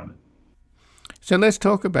profiting from it. So let's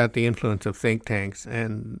talk about the influence of think tanks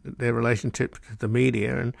and their relationship to the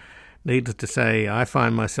media. And needless to say, I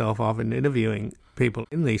find myself often interviewing people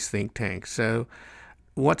in these think tanks. So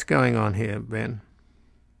what's going on here, Ben?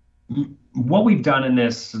 What we've done in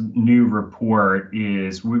this new report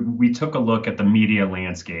is we took a look at the media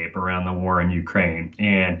landscape around the war in Ukraine.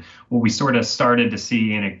 And what we sort of started to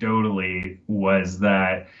see anecdotally was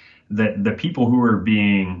that the people who are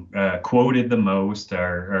being quoted the most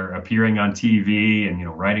are appearing on TV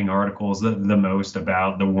and writing articles the most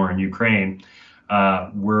about the war in Ukraine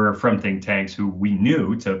were from think tanks who we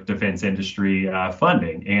knew took defense industry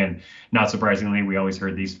funding. And not surprisingly, we always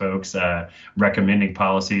heard these folks recommending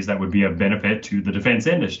policies that would be of benefit to the defense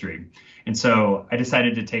industry. And so I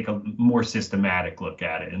decided to take a more systematic look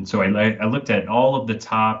at it. And so I looked at all of the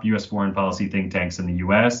top U.S. foreign policy think tanks in the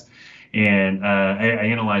U.S., and I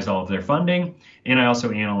analyzed all of their funding, and I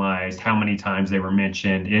also analyzed how many times they were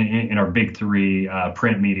mentioned in our big three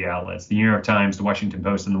print media outlets, the New York Times, the Washington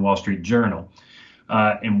Post, and the Wall Street Journal.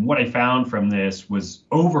 And what I found from this was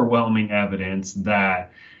overwhelming evidence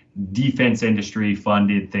that defense industry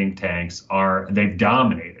funded think tanks they've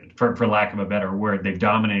dominated, for lack of a better word, they've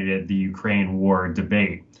dominated the Ukraine war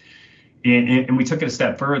debate. And we took it a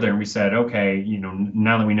step further and we said, okay,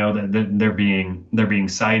 now that we know that they're being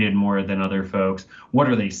cited more than other folks, what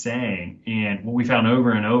are they saying? And what we found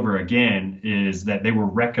over and over again is that they were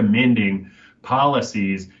recommending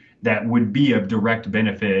policies that would be of direct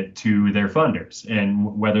benefit to their funders.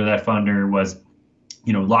 And whether that funder was,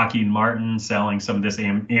 Lockheed Martin selling some of this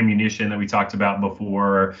ammunition that we talked about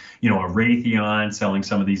before, or, a Raytheon selling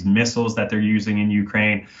some of these missiles that they're using in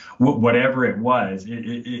Ukraine, whatever it was,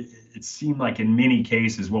 it seemed like in many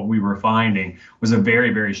cases what we were finding was a very,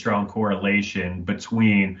 very strong correlation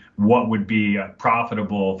between what would be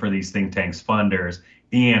profitable for these think tanks funders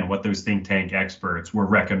and what those think tank experts were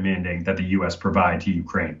recommending that the U.S. provide to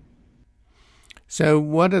Ukraine. So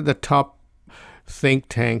what are the top think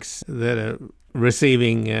tanks that are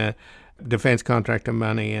receiving defense contractor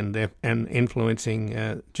money and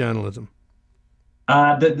influencing journalism?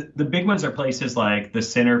 The big ones are places like the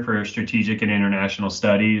Center for Strategic and International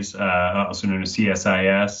Studies, also known as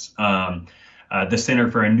CSIS, the Center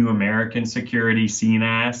for a New American Security,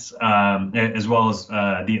 CNAS, as well as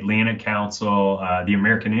the Atlantic Council, the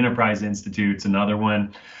American Enterprise Institute's another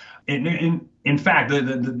one. In fact,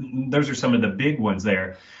 those are some of the big ones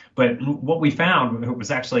there. But what we found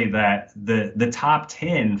was actually that the top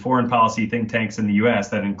 10 foreign policy think tanks in the U.S.,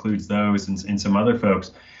 that includes those and some other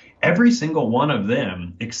folks, every single one of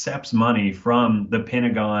them accepts money from the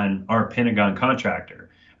Pentagon, our Pentagon contractor.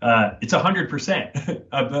 It's 100%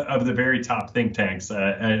 of the very top think tanks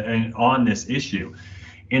on this issue.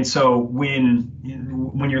 And so when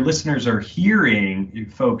your listeners are hearing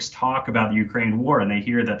folks talk about the Ukraine war and they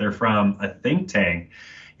hear that they're from a think tank,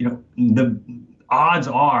 the odds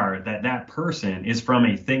are that that person is from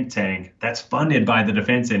a think tank that's funded by the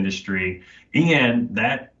defense industry, and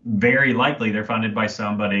that very likely they're funded by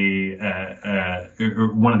somebody,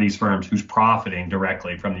 one of these firms who's profiting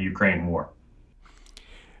directly from the Ukraine war.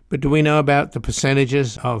 But do we know about the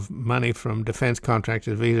percentages of money from defense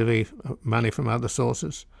contractors vis-a-vis money from other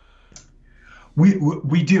sources?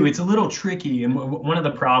 We do. It's a little tricky. And one of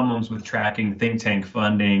the problems with tracking think tank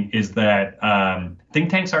funding is that think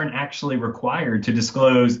tanks aren't actually required to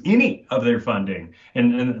disclose any of their funding.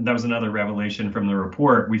 And that was another revelation from the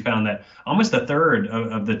report. We found that almost a third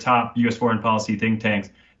of the top U.S. foreign policy think tanks,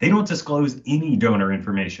 they don't disclose any donor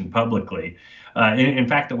information publicly. In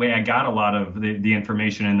fact, the way I got a lot of the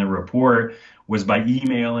information in the report was by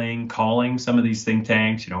emailing, calling some of these think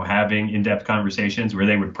tanks, having in-depth conversations where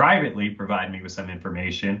they would privately provide me with some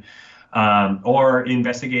information, or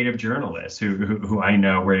investigative journalists who I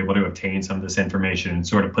know were able to obtain some of this information and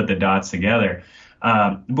sort of put the dots together.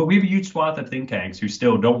 But we have a huge swath of think tanks who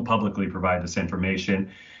still don't publicly provide this information.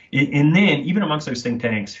 And then even amongst those think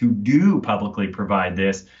tanks who do publicly provide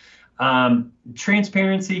this,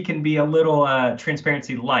 transparency can be a little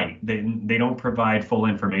transparency light. They don't provide full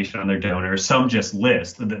information on their donors. Some just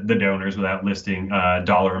list the donors without listing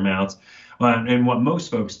dollar amounts. And what most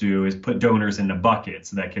folks do is put donors into buckets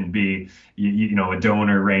that can be, a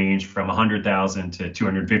donor range from 100,000 to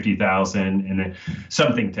 250,000. And then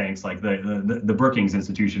some think tanks like the Brookings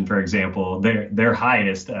Institution, for example, their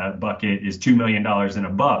highest bucket is $2 million and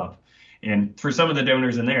above. And for some of the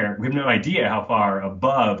donors in there, we have no idea how far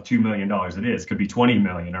above $2 million it is. It could be 20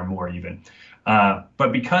 million or more even.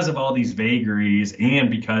 But because of all these vagaries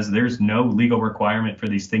and because there's no legal requirement for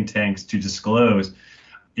these think tanks to disclose,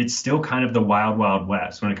 it's still kind of the wild, wild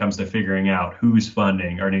west when it comes to figuring out who's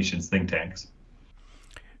funding our nation's think tanks.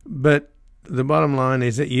 But the bottom line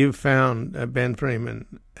is that you've found, Ben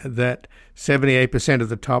Freeman, that 78% of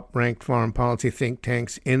the top-ranked foreign policy think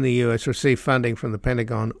tanks in the U.S. receive funding from the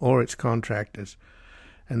Pentagon or its contractors.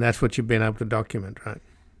 And that's what you've been able to document, right?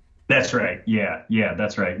 That's right. Yeah,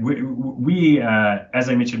 that's right. We as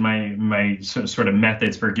I mentioned, my sort of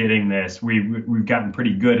methods for getting this, we've gotten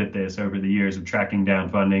pretty good at this over the years of tracking down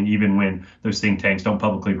funding, even when those think tanks don't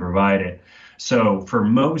publicly provide it. So for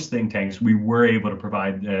most think tanks, we were able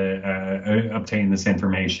to obtain this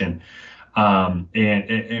information.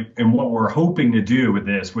 And what we're hoping to do with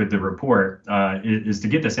this, with the report, is to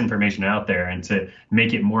get this information out there and to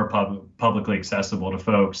make it more publicly accessible to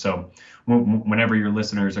folks. So whenever your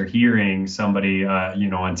listeners are hearing somebody,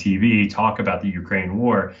 on TV talk about the Ukraine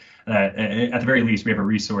war, at the very least, we have a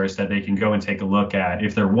resource that they can go and take a look at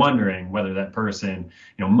if they're wondering whether that person,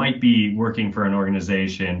 might be working for an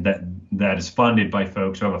organization that is funded by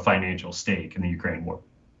folks who have a financial stake in the Ukraine war.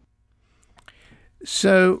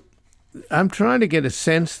 So I'm trying to get a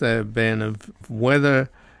sense, though, Ben, of whether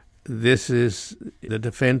this is the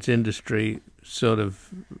defense industry sort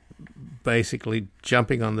of basically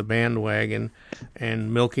jumping on the bandwagon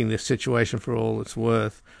and milking this situation for all it's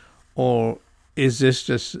worth, or is this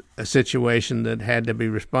just a situation that had to be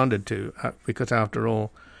responded to because, after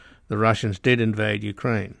all, the Russians did invade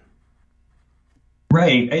Ukraine?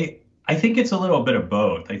 Right. I think it's a little bit of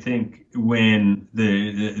both. I think when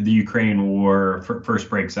the Ukraine war first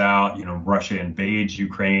breaks out, Russia invades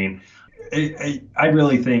Ukraine. I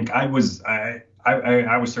really think I was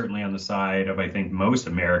certainly on the side of, I think, most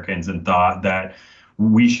Americans, and thought that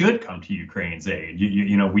we should come to Ukraine's aid.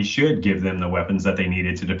 We should give them the weapons that they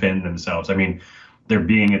needed to defend themselves. I mean, they're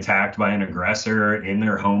being attacked by an aggressor in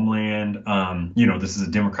their homeland. This is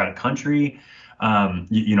a democratic country.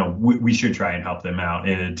 We should try and help them out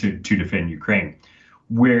to defend Ukraine.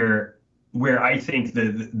 Where I think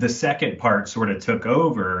the second part sort of took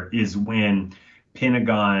over is when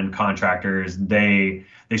Pentagon contractors, they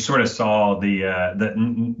sort of saw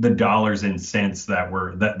the dollars and cents that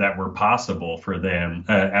were possible for them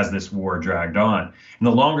as this war dragged on. And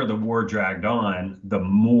the longer the war dragged on, the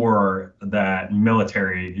more that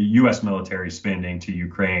U.S. military spending to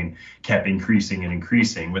Ukraine kept increasing and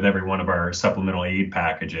increasing with every one of our supplemental aid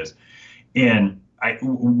packages. And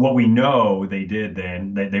what we know they did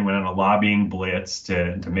then, they went on a lobbying blitz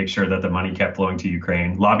to make sure that the money kept flowing to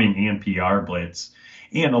Ukraine, lobbying and PR blitz.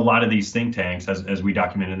 And a lot of these think tanks, as we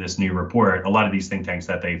document in this new report, a lot of these think tanks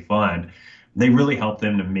that they fund, they really help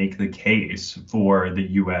them to make the case for the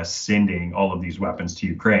U.S. sending all of these weapons to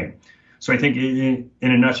Ukraine. So I think in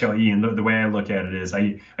a nutshell, Ian, the way I look at it is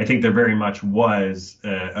I think there very much was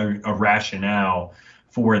a rationale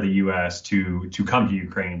for the U.S. to come to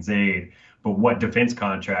Ukraine's aid. But what defense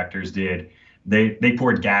contractors did, they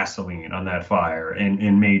poured gasoline on that fire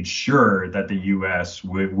and made sure that the U.S.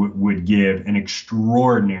 would give an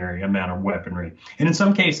extraordinary amount of weaponry, and in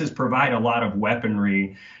some cases provide a lot of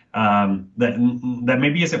weaponry that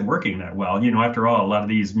maybe isn't working that well. After all, a lot of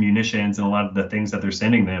these munitions and a lot of the things that they're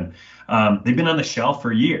sending them, they've been on the shelf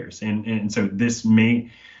for years, and so this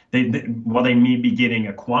while they may be getting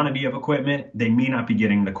a quantity of equipment, they may not be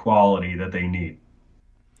getting the quality that they need.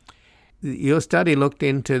 Your study looked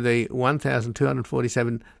into the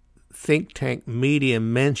 1,247 think tank media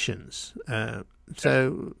mentions.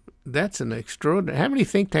 So that's an extraordinary. How many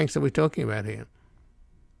think tanks are we talking about here?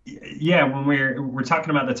 Yeah, when we're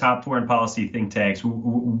talking about the top foreign policy think tanks,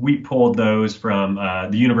 we pulled those from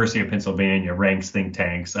the University of Pennsylvania ranks think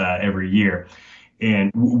tanks every year.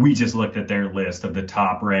 And we just looked at their list of the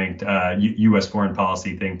top ranked U.S. foreign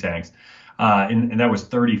policy think tanks. And that was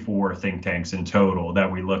 34 think tanks in total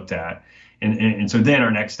that we looked at. And so then our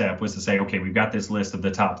next step was to say, okay, we've got this list of the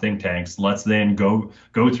top think tanks. Let's then go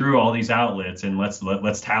through all these outlets and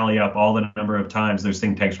let's tally up all the number of times those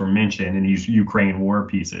think tanks were mentioned in these Ukraine war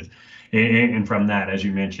pieces. And from that, as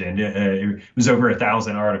you mentioned, it was over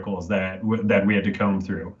 1,000 articles that we had to comb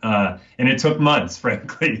through. And it took months,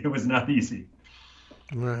 frankly. It was not easy.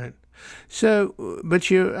 Right. So, but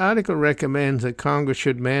your article recommends that Congress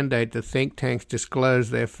should mandate the think tanks disclose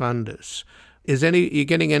their funders. You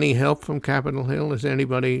getting any help from Capitol Hill? Is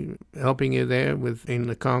anybody helping you there in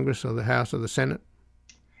the Congress or the House or the Senate?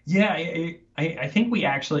 Yeah, I think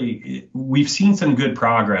we've seen some good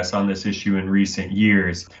progress on this issue in recent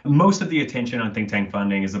years. Most of the attention on think tank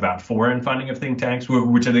funding is about foreign funding of think tanks,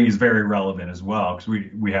 which I think is very relevant as well,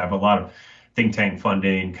 because we have a lot of think tank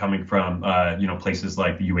funding coming from places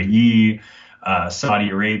like the UAE, Saudi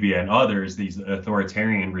Arabia, and others, these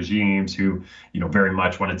authoritarian regimes who very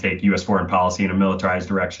much want to take U.S. foreign policy in a militarized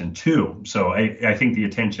direction too. So I think the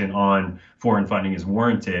attention on foreign funding is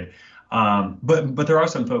warranted. But there are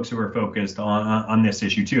some folks who are focused on this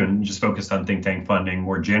issue too, and just focused on think tank funding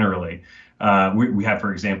more generally. We have,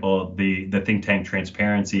 for example, the Think Tank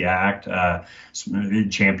Transparency Act,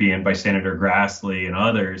 championed by Senator Grassley and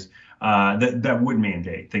others, that would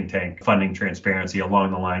mandate think tank funding transparency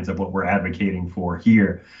along the lines of what we're advocating for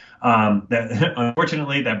here.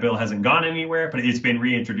 Unfortunately, that bill hasn't gone anywhere, but it's been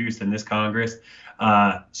reintroduced in this Congress.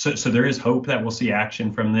 So there is hope that we'll see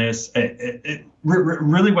action from this.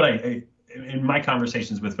 Really, what in my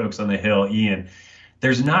conversations with folks on the Hill, Ian,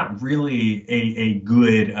 there's not really a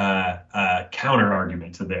good counter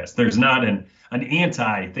argument to this. There's not an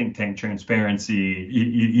anti think tank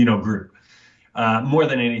transparency group. More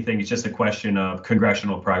than anything, it's just a question of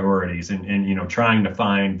congressional priorities and trying to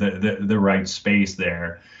find the right space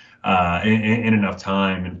there and enough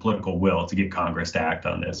time and political will to get Congress to act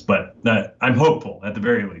on this. But I'm hopeful at the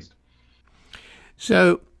very least.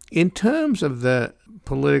 So in terms of the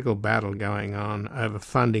political battle going on over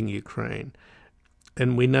funding Ukraine,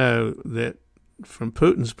 and we know that from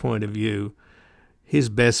Putin's point of view, his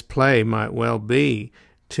best play might well be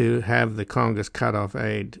to have the Congress cut off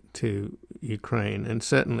aid to Ukraine. And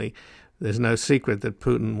certainly there's no secret that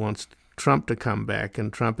Putin wants Trump to come back,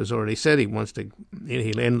 and Trump has already said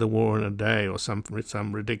he'll end the war in a day or some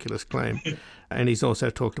ridiculous claim. And he's also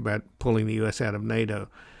talked about pulling the U.S. out of NATO.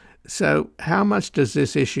 So how much does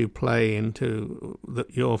this issue play into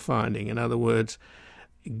your finding? In other words,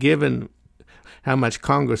 given how much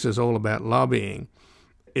Congress is all about lobbying,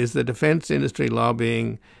 is the defense industry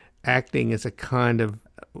lobbying acting as a kind of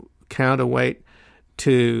counterweight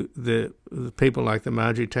to the people like the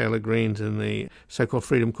Marjorie Taylor Greens and the so-called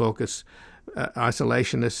Freedom Caucus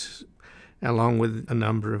isolationists, along with a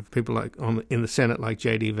number of people in the Senate like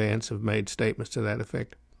J.D. Vance have made statements to that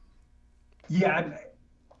effect? Yeah,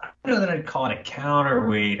 I don't know that I'd call it a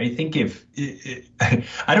counterweight. I think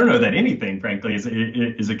I don't know that anything, frankly,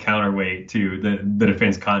 is a counterweight to the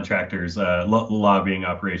defense contractors' lobbying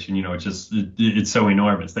operation. It's so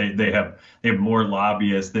enormous. They have more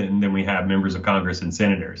lobbyists than we have members of Congress and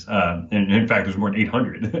senators. And in fact, there's more than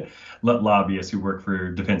 800 lobbyists who work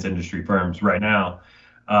for defense industry firms right now.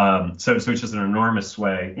 So it's just an enormous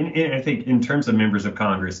sway. And I think in terms of members of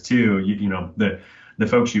Congress too, the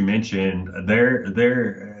folks you mentioned,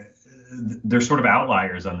 they're sort of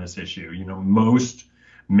outliers on this issue. Most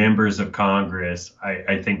members of Congress,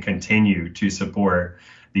 I think, continue to support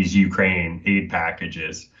these Ukraine aid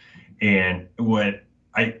packages. And what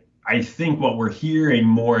I think what we're hearing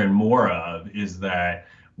more and more of is that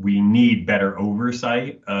we need better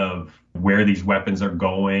oversight of where these weapons are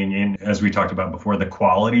going. And as we talked about before, the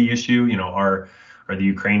quality issue, are the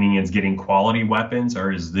Ukrainians getting quality weapons,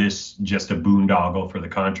 or is this just a boondoggle for the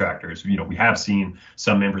contractors? We have seen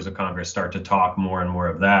some members of Congress start to talk more and more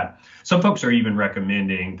of that. Some folks are even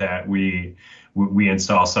recommending that we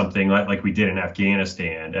install something like we did in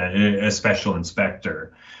Afghanistan, a special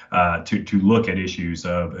inspector to look at issues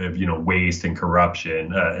of waste and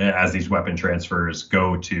corruption as these weapon transfers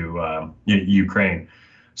go to Ukraine.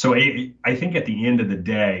 So I think at the end of the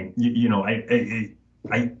day,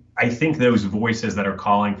 I think those voices that are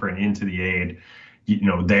calling for an end to the aid,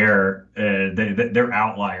 they're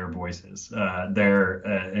outlier voices. They're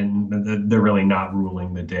really not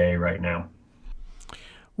ruling the day right now.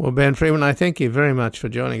 Well, Ben Freeman, I thank you very much for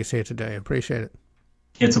joining us here today. I appreciate it.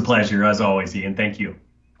 It's a pleasure, as always, Ian. Thank you.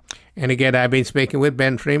 And again, I've been speaking with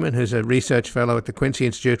Ben Freeman, who's a research fellow at the Quincy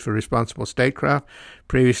Institute for Responsible Statecraft.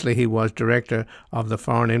 Previously, he was director of the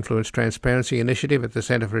Foreign Influence Transparency Initiative at the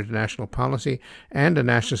Center for International Policy and a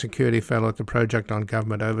national security fellow at the Project on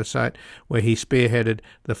Government Oversight, where he spearheaded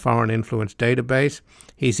the Foreign Influence Database.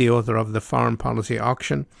 He's the author of The Foreign Policy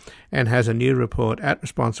Auction and has a new report at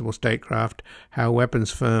Responsible Statecraft, How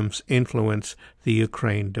Weapons Firms Influence the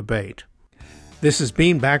Ukraine Debate. This has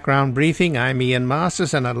been Background Briefing. I'm Ian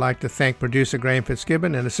Masters, and I'd like to thank producer Graham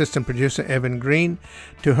Fitzgibbon and assistant producer Evan Green.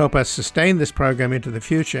 To help us sustain this program into the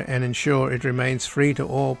future and ensure it remains free to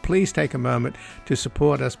all, please take a moment to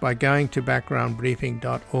support us by going to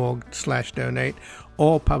backgroundbriefing.org/donate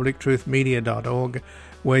or publictruthmedia.org,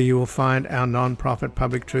 where you will find our non-profit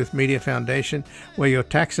Public Truth Media Foundation, where your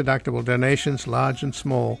tax-deductible donations, large and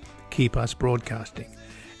small, keep us broadcasting.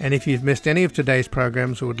 And if you've missed any of today's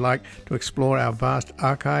programs or would like to explore our vast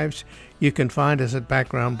archives, you can find us at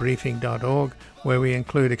backgroundbriefing.org, where we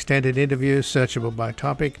include extended interviews searchable by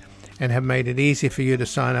topic and have made it easy for you to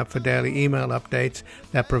sign up for daily email updates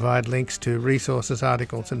that provide links to resources,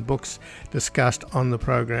 articles, and books discussed on the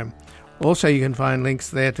program. Also, you can find links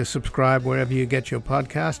there to subscribe wherever you get your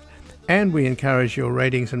podcast, and we encourage your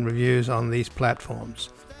ratings and reviews on these platforms.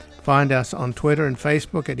 Find us on Twitter and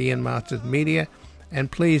Facebook at Ian Masters Media. And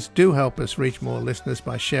please do help us reach more listeners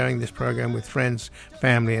by sharing this program with friends,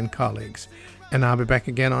 family, and colleagues. And I'll be back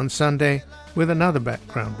again on Sunday with another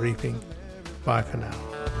Background Briefing. Bye for now.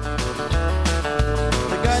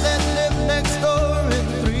 The guy that lived next door in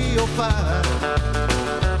 305